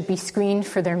raters should be screened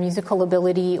for their musical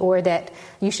ability or that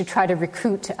you should try to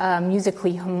recruit a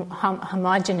musically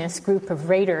homogeneous group of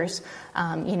raters,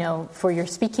 for your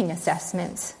speaking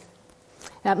assessments.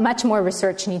 Much more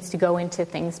research needs to go into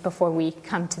things before we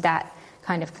come to that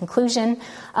kind of conclusion.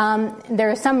 There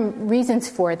are some reasons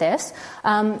for this.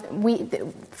 We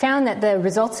found that the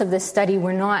results of this study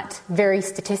were not very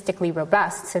statistically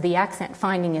robust, so the accent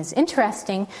finding is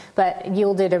interesting, but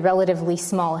yielded a relatively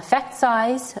small effect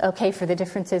size, for the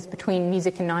differences between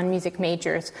music and non-music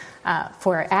majors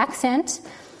for accent,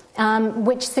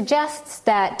 which suggests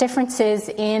that differences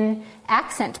in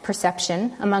accent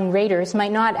perception among raters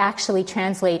might not actually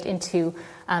translate into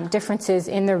differences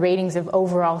in the ratings of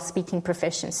overall speaking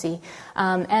proficiency.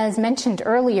 As mentioned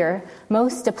earlier,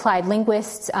 most applied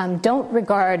linguists don't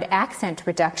regard accent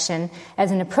reduction as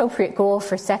an appropriate goal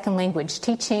for second language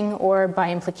teaching or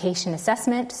by implication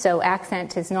assessment, so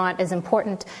accent is not as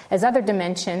important as other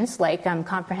dimensions like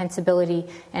comprehensibility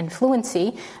and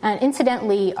fluency.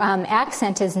 Incidentally,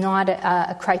 accent is not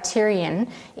a criterion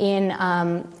in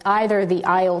either the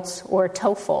IELTS or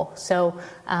TOEFL,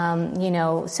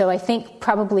 so I think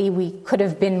probably we could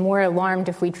have been more alarmed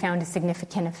if we'd found a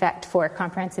significant effect for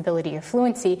comprehensibility or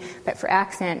fluency, but for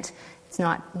accent, we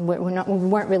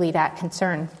weren't really that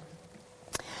concerned.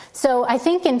 So I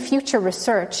think in future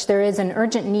research, there is an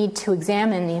urgent need to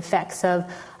examine the effects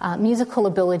of musical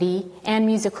ability and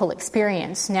musical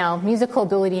experience. Now, musical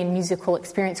ability and musical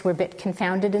experience were a bit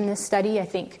confounded in this study. I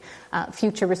think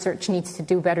future research needs to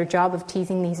do a better job of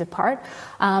teasing these apart.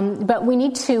 But we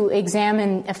need to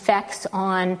examine effects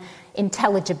on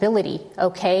intelligibility,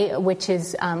 okay, which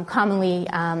is commonly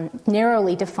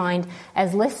narrowly defined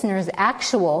as listeners'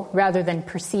 actual rather than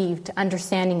perceived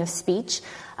understanding of speech.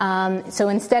 So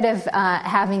instead of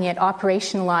having it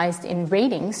operationalized in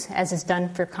ratings, as is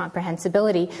done for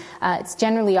comprehensibility, it's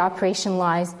generally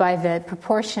operationalized by the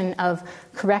proportion of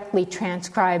correctly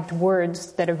transcribed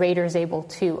words that a rater is able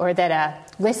to, or that a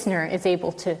listener is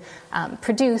able to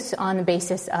produce on the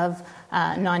basis of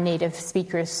non-native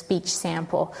speakers' speech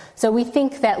sample. So we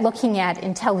think that looking at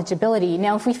intelligibility,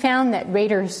 now if we found that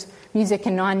raters, music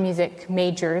and non-music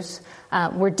majors,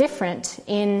 were different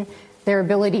in their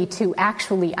ability to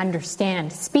actually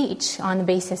understand speech on the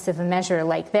basis of a measure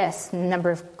like this, the number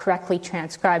of correctly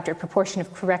transcribed or proportion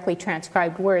of correctly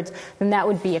transcribed words, then that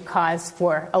would be a cause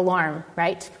for alarm,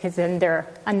 right? Because then they're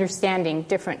understanding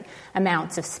different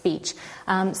amounts of speech.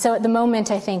 So at the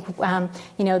moment, I think,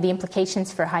 the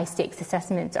implications for high-stakes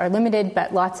assessments are limited,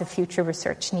 but lots of future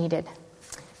research needed.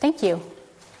 Thank you.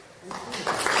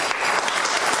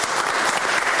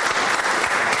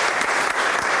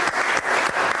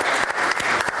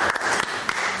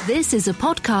 This is a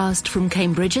podcast from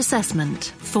Cambridge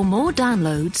Assessment. For more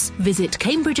downloads, visit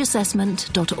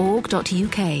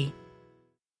cambridgeassessment.org.uk.